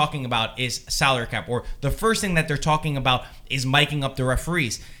that they're talking about is salary cap, or the first thing that they're talking about is miking up the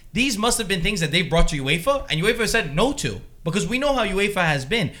referees, these must have been things that they brought to UEFA, and UEFA said no to, because we know how UEFA has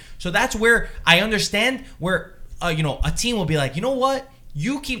been. So that's where I understand where a team will be like, you know what?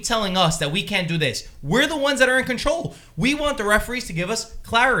 You keep telling us that we can't do this. We're the ones that are in control. We want the referees to give us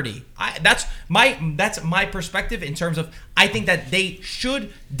clarity. That's my perspective in terms of, I think that they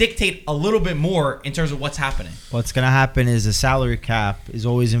should dictate a little bit more in terms of what's happening. What's going to happen is the salary cap is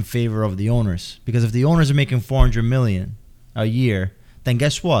always in favor of the owners, because if the owners are making $400 million a year, then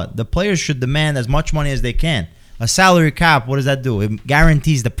guess what? The players should demand as much money as they can. A salary cap, what does that do? It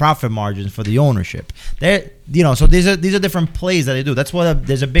guarantees the profit margins for the ownership. So these are different plays that they do. That's why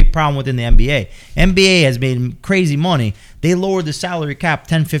there's a big problem within the NBA. NBA has made crazy money. They lowered the salary cap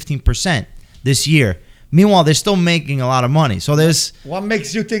 10-15% this year. Meanwhile, they're still making a lot of money. So there's What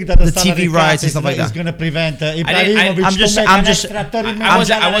makes you think that the TV salary rights cap and stuff like is that. going to prevent didn't- Ibrahimovic I'm just- to make I'm an just- extra 30 I million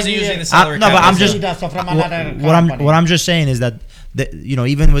wasn't a using year? the salary no, cap. but I'm as just a- That's from another what company. I'm just saying is that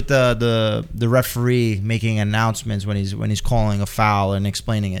even with the referee making announcements when he's calling a foul and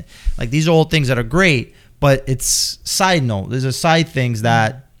explaining it, like these are all things that are great, but it's side note. There's a side things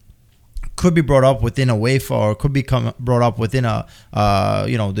that could be brought up within a UEFA or could become brought up within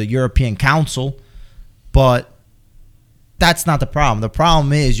the European Council, but that's not the problem. The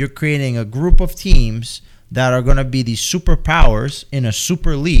problem is you're creating a group of teams that are going to be these superpowers in a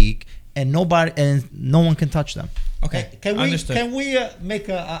super league, and no one can touch them. Okay, Understood. Can we make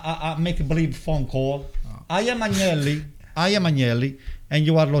a believe phone call? I am Agnelli, and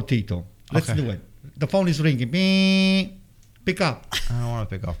you are Lotito. Let's do it. The phone is ringing. Beep. Pick up. I don't want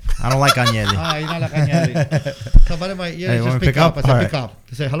to pick up. I don't like Agnelli. You don't like Agnelli. So, by the way, just pick up. I said pick up.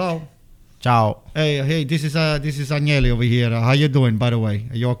 I say hello. Ciao. Hey, this is Agnelli over here. How you doing, by the way?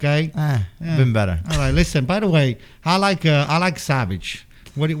 Are you okay? Been better. All right, listen, by the way, I like Savage.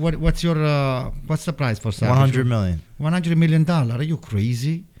 What's the price for Savage? $100 million. $100 million. Are you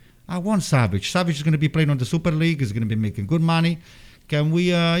crazy? I want Savage. Savage is going to be playing on the Super League. He's going to be making good money. Can we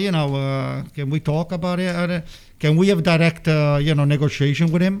can we talk about it? Can we have direct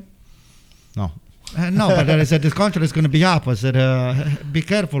negotiation with him? No. No, but I said this contract is going to be up. I said, be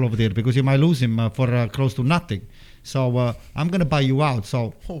careful over there because you might lose him for close to nothing. So I'm going to buy you out.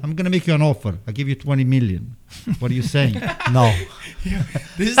 So I'm going to make you an offer. I'll give you $20 million. What are you saying? No.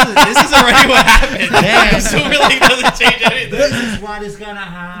 This is already what happened. Yeah. Super League doesn't change anything. This is what is going to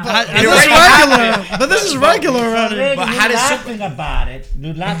happen. This is regular already. But how does laughing about it.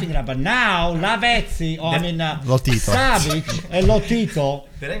 You're laughing about it. But now, Lavezzi, Lotito. Savage and Lotito,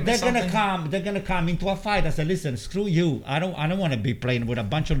 Did I they're miss gonna something? come into a fight. I said, listen, screw you. I don't want to be playing with a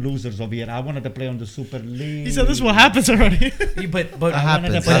bunch of losers over here. I wanted to play on the Super League. He said this is what happens already. But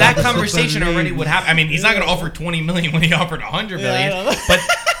happens. that conversation already would happen. I mean, he's not going to offer $20 million when he offered $100 million.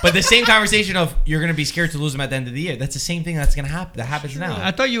 But the same conversation of you're going to be scared to lose him at the end of the year. That's the same thing that's going to happen. That happens now.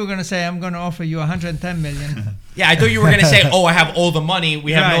 I thought you were going to say I'm going to offer you $110 million. Yeah, I thought you were going to say, "Oh, I have all the money.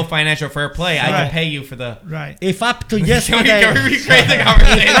 We have no Right. financial fair play. I Right. can pay you for the." Right. If up to Can yesterday, we recreate the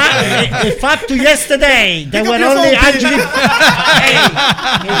conversation? if up to yesterday, there were only actually.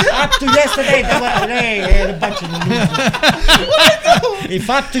 If up to yesterday, there were a bunch of losers. If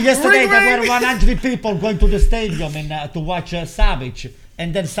up to yesterday, there were 100 people going to the stadium and to watch Savage,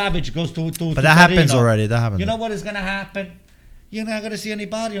 and then Savage goes to. But that happens already. That happens. You know what is going to happen? You're not going to see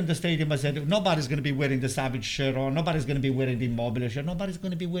anybody on the stadium. I said, nobody's going to be wearing the Savage shirt or nobody's going to be wearing the Immobile shirt. Nobody's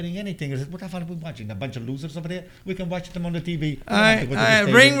going to be wearing anything. I said, what the fuck are we watching? A bunch of losers over there? We can watch them on the TV. We don't have to go to the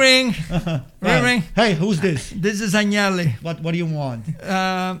stadium. Ring, ring. Ring, ring. Hey, who's this? This is Agnelli. What do you want?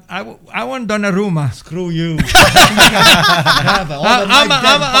 I want Donnarumma. Screw you.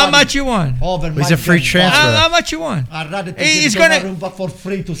 How much you want? It's a free transfer. How much you want? I'd rather He's take gonna- Donnarumma for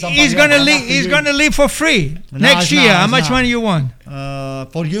free to somebody He's else. gonna I'm leave. not He's you. gonna leave for free No, next it's year. not, How it's much not. money you want?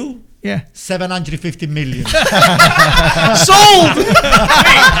 For you? Yeah. 750 million. Sold.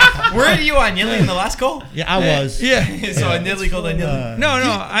 Were you on Agnelli in the last call? Yeah, I was. Yeah. So Agnelli called Agnelli. No,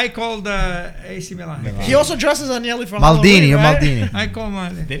 I called AC Milan. He also dresses Agnelli for Maldini, Halloween, you're right? Maldini. I call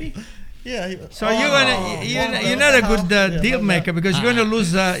Mali. Did he? Yeah. So you're not a good deal maker because you're gonna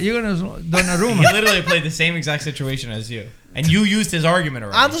lose. You're gonna lose He Donnarumma. literally played the same exact situation as you, and you used his argument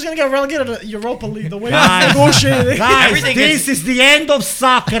already. I'm just gonna get relegated to Europa League. The way Guys. I'm negotiating. Guys, Everything this is the end of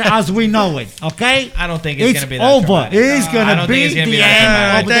soccer as we know it, okay? I don't think it's gonna be that over. dramatic. It's I gonna don't think be it's gonna be the that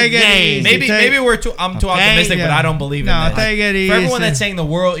dramatic. end of the Take it game. easy. Maybe I'm too Okay, optimistic, but yeah. I don't believe in No, that. take it For everyone easy. that's saying the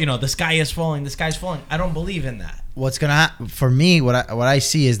world, the sky is falling, I don't believe in that. What's gonna happen for me? What I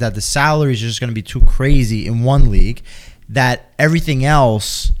see is that the salaries are just gonna be too crazy in one league, that everything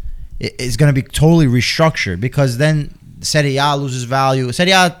else is gonna be totally restructured because then Serie A loses value.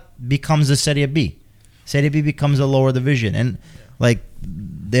 Serie A becomes the Serie B. Serie B becomes a lower division, and like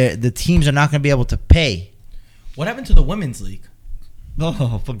the teams are not gonna be able to pay. What happened to the women's league?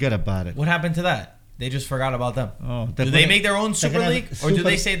 No, forget about it. What happened to that? They just forgot about them. Oh, Do they make their own Super gonna have League, or do super-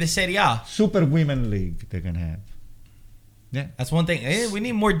 they say the Serie A? Super Women League they're gonna have. Yeah. That's one thing. We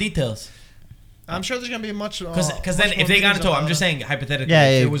need more details. I'm sure there's gonna be much. Because then if they got into it, I'm just saying hypothetically, Yeah,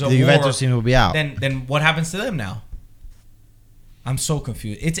 if it was a the war, Juventus team will be out. then what happens to them now? I'm so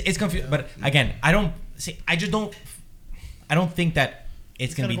confused. It's confused. But again, I don't think that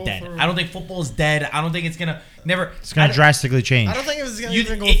it's gonna be gonna go dead. through. I don't think football is dead. I don't think it's gonna never. It's gonna drastically change. I don't think it's gonna You,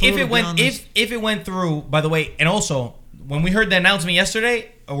 even go through. if it went if it went through, by the way, and also when we heard the announcement yesterday,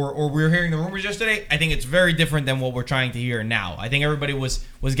 or we were hearing the rumors yesterday, I think it's very different than what we're trying to hear now. I think everybody was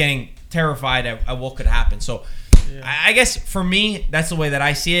getting terrified at what could happen. So I guess for me, that's the way that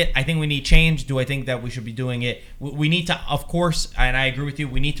I see it. I think we need change. Do I think that we should be doing it? We need to, of course, and I agree with you,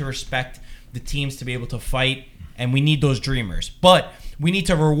 we need to respect the teams to be able to fight and we need those dreamers. But we need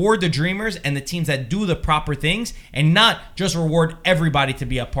to reward the dreamers and the teams that do the proper things and not just reward everybody to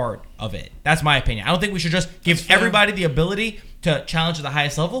be a part of it. That's my opinion. I don't think we should just give everybody the ability to challenge at the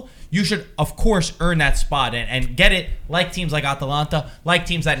highest level. You should, of course, earn that spot and get it like teams like Atalanta, like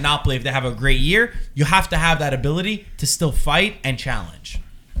teams like Napoli if they have a great year. You have to have that ability to still fight and challenge.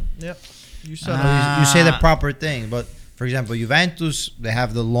 Yep. You said You say the proper thing, but for example, Juventus, they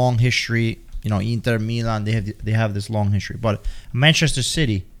have the long history. Inter, Milan, they have this long history. But Manchester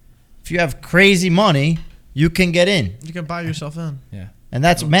City, if you have crazy money, you can get in. you can buy yourself in. Yeah. And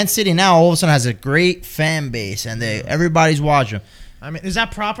that's Man City now all of a sudden has a great fan base and everybody's watching. I mean, is that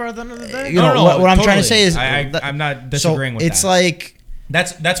proper at the end of the day? What I'm trying to say is I'm not disagreeing with it's that. like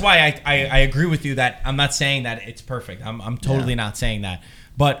That's why I agree with you that I'm not saying that it's perfect. I'm totally not saying that.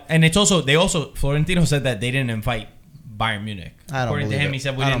 But and it's also Florentino said that they didn't invite Bayern Munich. I don't According to believe him, it. he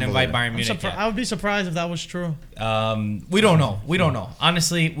said we I didn't don't invite believe Bayern Munich. I would be surprised if that was true. We don't know. We don't know.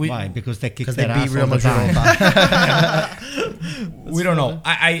 Honestly, Why? Because they kick because they their beat ass Real all the Madrid all time. the time. we don't know.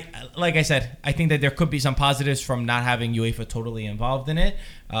 I like I said, I think that there could be some positives from not having UEFA totally involved in it.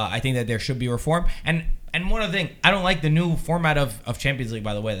 I think that there should be reform. And one other thing, I don't like the new format of Champions League,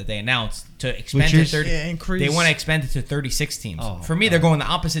 by the way, that they announced to expand Which to is? 30. Yeah, increase. They want to expand it to 36 teams. Oh, For me, they're going the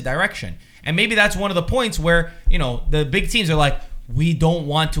opposite direction. And maybe that's one of the points where, the big teams are like, we don't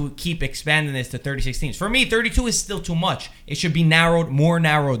want to keep expanding this to 36 teams. For me, 32 is still too much. It should be more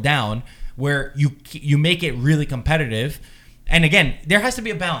narrowed down, where you make it really competitive. And again, there has to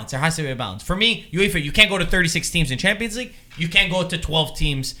be a balance. For me, UEFA, you can't go to 36 teams in Champions League. You can't go to 12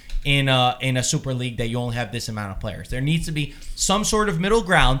 teams in a Super League that you only have this amount of players. There needs to be some sort of middle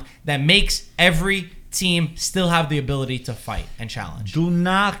ground that makes every team still have the ability to fight and challenge. Do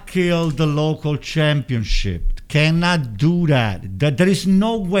not kill the local championship. Cannot do that. There is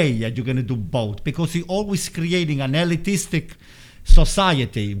no way that you're going to do both, because you're always creating an elitistic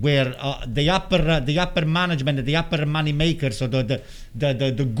society where the upper management, the upper money makers, or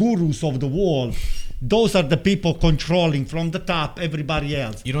the gurus of the world, those are the people controlling from the top everybody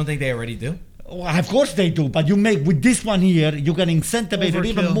else. You don't think they already do? Well, of course they do, but you make with this one here, you're gonna incentivize it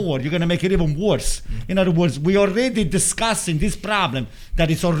even Overkill. more. You're gonna make it even worse. In other words, we already discussing this problem that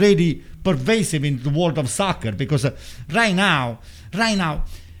is already pervasive in the world of soccer, because right now,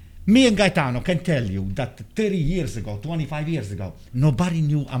 me and Gaetano can tell you that 30 years ago, 25 years ago, nobody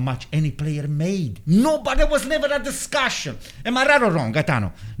knew how much any player made. Nobody. There was never a discussion. Am I right or wrong,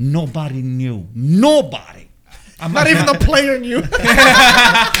 Gaetano? Nobody knew. Nobody. Not even the player knew.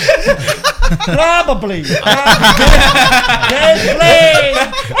 Probably.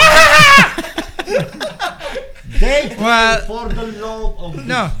 They played Well, for the love of the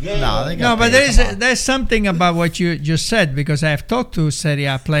no. game. No, they got No, but paid. there's something about what you just said, because I have talked to Serie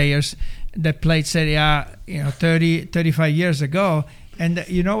A players that played Serie A, 30, 35 years ago, and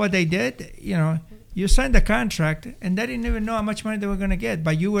you know what they did? You signed a contract, and they didn't even know how much money they were going to get,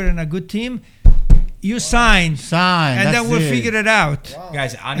 but you were in a good team, you signed, and then that's we'll it. figure it out.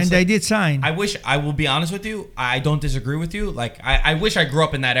 Guys, honestly, And they did sign. I will be honest with you, I don't disagree with you. Like, I wish I grew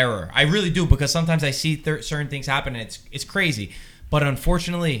up in that era. I really do, because sometimes I see certain things happen and it's crazy. But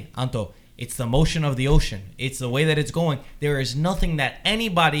unfortunately, Anto, it's the motion of the ocean. It's the way that it's going. There is nothing that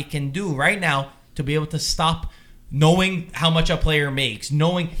anybody can do right now to be able to stop knowing how much a player makes,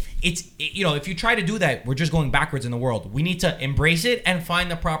 if you try to do that, we're just going backwards in the world. We need to embrace it and find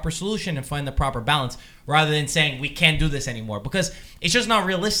the proper solution and find the proper balance, rather than saying we can't do this anymore, because it's just not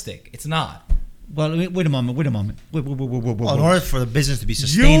realistic. It's not. Well, wait a moment. Wait. Well, in order for the business to be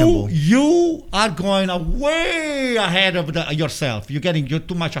sustainable, You are going way ahead of yourself. You're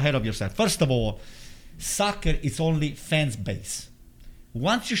too much ahead of yourself. First of all, soccer is only fans base.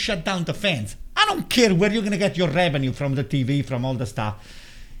 Once you shut down the fans, I don't care where you're going to get your revenue from, the TV, from all the stuff.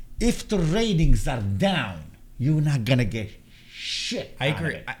 If the ratings are down, you're not going to get shit. I out of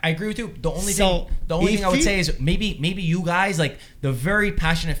agree. it. I agree with you. The only So, thing I would if say is maybe you guys, like the very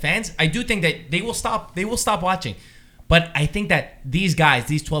passionate fans, I do think that they will stop watching. But I think that these guys,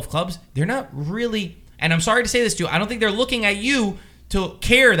 these 12 clubs, they're not really, and I'm sorry to say this to you, I don't think they're looking at you to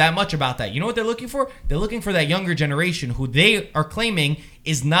care that much about that. You know what they're looking for? They're looking for that younger generation who they are claiming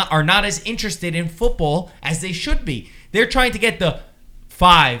are not as interested in football as they should be. They're trying to get the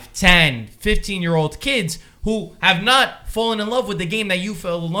 5, 10, 15-year-old kids who have not fallen in love with the game that you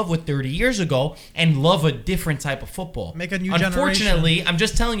fell in love with 30 years ago and love a different type of football. Make a new Unfortunately, I'm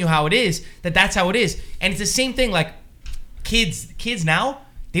just telling you how it is, that's how it is. And it's the same thing, like kids now,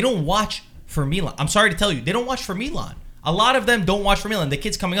 they don't watch for Milan. I'm sorry to tell you, they don't watch for Milan. A lot of them don't watch for Milan. The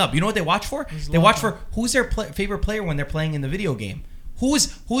kids coming up, you know what they watch for? They watch for who's their favorite player when they're playing in the video game.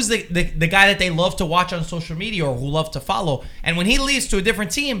 who's the guy that they love to watch on social media or who love to follow. And when he leaves to a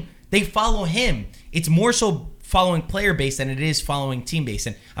different team, they follow him. It's more so following player based than it is following team based.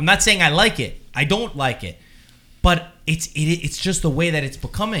 And I'm not saying I like it. I don't like it, but it's just the way that it's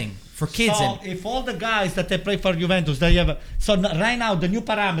becoming for kids. So And if all the guys that they play for Juventus, they have right now the new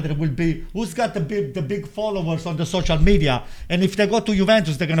parameter will be who's got the big followers on the social media, and if they go to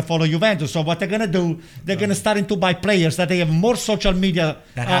Juventus, they're gonna follow Juventus. So what they're gonna do, they're gonna start to buy players that they have more social media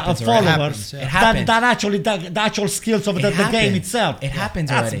That happens already. followers It happens. than actually the actual skills of the game itself. It happens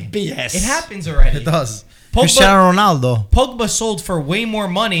That's already. BS. It happens already. It does. Pogba- Cristiano Ronaldo. Pogba sold for way more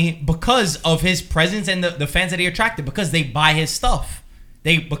money because of his presence and the fans that he attracted, because they buy his stuff.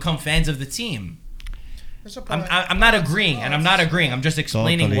 They become fans of the team. I'm not agreeing, and I'm not agreeing. I'm just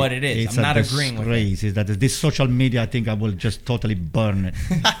explaining Totally. what it is. It's I'm not a agreeing with it. disgrace. Is that this social media? I think I will just totally burn it.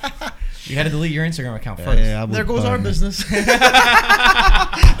 You had to delete your Instagram account first. Yeah, I will There goes our burn it. business. Thanks,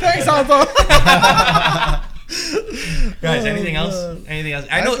 Aldo. Guys, anything else? Anything else?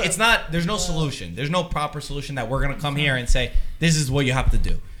 I know That's it's not. There's no solution. There's no proper solution that we're gonna come here and say this is what you have to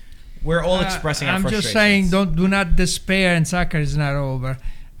do. We're all expressing our I'm frustrations. just saying, do not despair, and soccer is not over.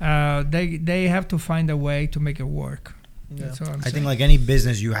 They have to find a way to make it work. That's all I'm I saying. think like any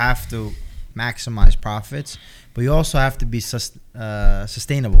business, you have to maximize profits, but you also have to be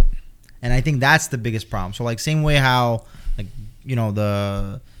sustainable. And I think that's the biggest problem. So like same way how like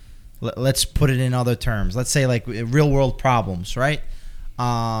let's put it in other terms. Let's say like real world problems, right?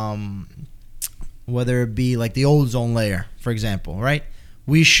 Whether it be like the ozone layer, for example, right?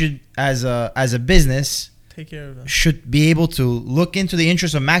 We should as a business Take care of it. should be able to look into the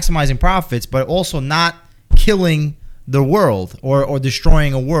interest of maximizing profits, but also not killing the world or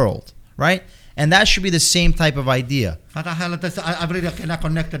destroying a world, right? And that should be the same type of idea. What the hell? I really cannot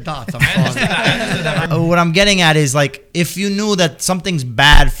connect the dots. I'm I understood sorry. that. I understood that. What I'm getting at is like if you knew that something's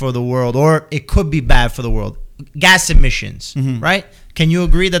bad for the world or it could be bad for the world, gas emissions, right? Can you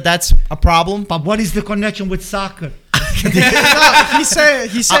agree that that's a problem? But what is the connection with soccer? He's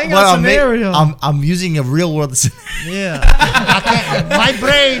saying Well, a scenario. I'm using a real world scenario. Yeah. My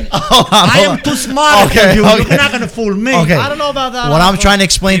brain. Hold on, I hold am on. too smart Okay, for you. okay. You're not gonna fool me. Okay. I don't know about that. What I'm Aldo. trying to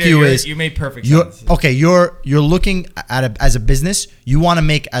explain to you is you made perfect you're sense. okay. You're looking at as a business. You want to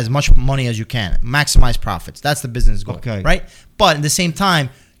make as much money as you can, maximize profits. That's the business goal, Okay. right? But at the same time,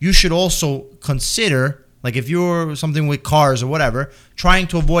 you should also consider, like if you're something with cars or whatever, trying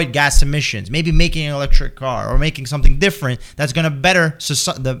to avoid gas emissions. Maybe making an electric car or making something different that's going to better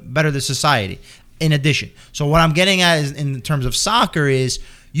the society. In addition, so what I'm getting at is in terms of soccer is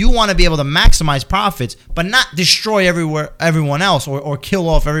you want to be able to maximize profits, but not destroy everyone else or kill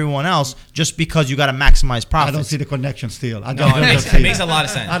off everyone else just because you got to maximize profits. I don't see the connection still. I No, don't it makes a lot of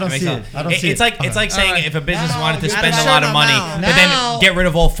sense. I don't It makes see a- it. I don't see it's it. like it's like saying Alright. if a business wanted to you're spend a not lot of sure money, now. but then get rid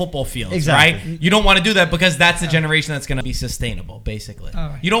of all football fields, Exactly. right? You don't want to do that because that's the generation that's going to be sustainable, basically.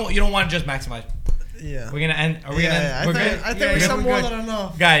 Alright. You don't want to just maximize. Yeah. We're gonna end. Are we Yeah, gonna? yeah, We're I think, good. I think Yeah, we yeah, said we're more good. than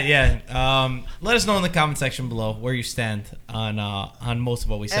enough. Guys, yeah. Let us know in the comment section below where you stand on most of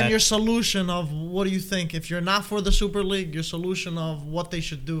what we said. And your solution of what do you think? If you're not for the Super League, your solution of what they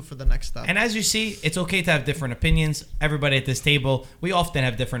should do for the next step. And as you see, it's okay to have different opinions. Everybody at this table, we often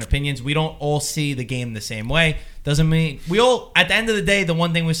have different opinions. We don't all see the game the same way. Doesn't mean we all, at the end of the day, the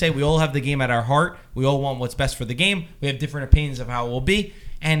one thing we say, we all have the game at our heart. We all want what's best for the game. We have different opinions of how it will be.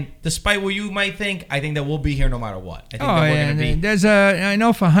 And despite what you might think, I think that we'll be here no matter what. I think that we're going to be. There's I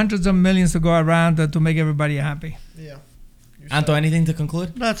know for hundreds of millions to go around to make everybody happy. Yeah. Anto, anything to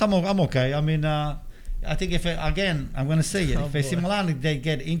conclude? No, I'm okay. I mean, I think if again, I'm gonna say it. Oh, If boy. AC Milan they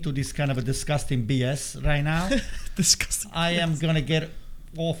get into this kind of a disgusting BS right now, Disgusting. I am gonna get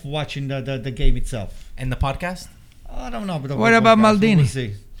off watching the game itself. And the podcast? I don't know. But What about guys, we will Maldini?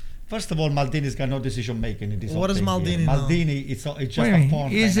 see. First of all, Maldini's got no decision making in this. What whole does thing Maldini here. know? Maldini, it's just What do you a mean? pawn.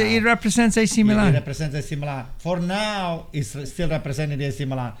 He right now. represents AC He Milan. represents AC Milan. For now, he's still representing AC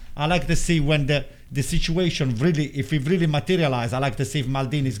Milan. I like to see when the situation really, if it really materializes, I like to see if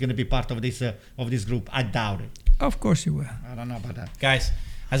Maldini is going to be part of this group. I doubt it. Of course you will. I don't know about that. Guys,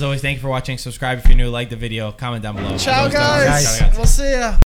 as always, thank you for watching. Subscribe if you're new. Like the video. Comment down below. As Ciao, always, guys. ciao, guys. We'll see ya.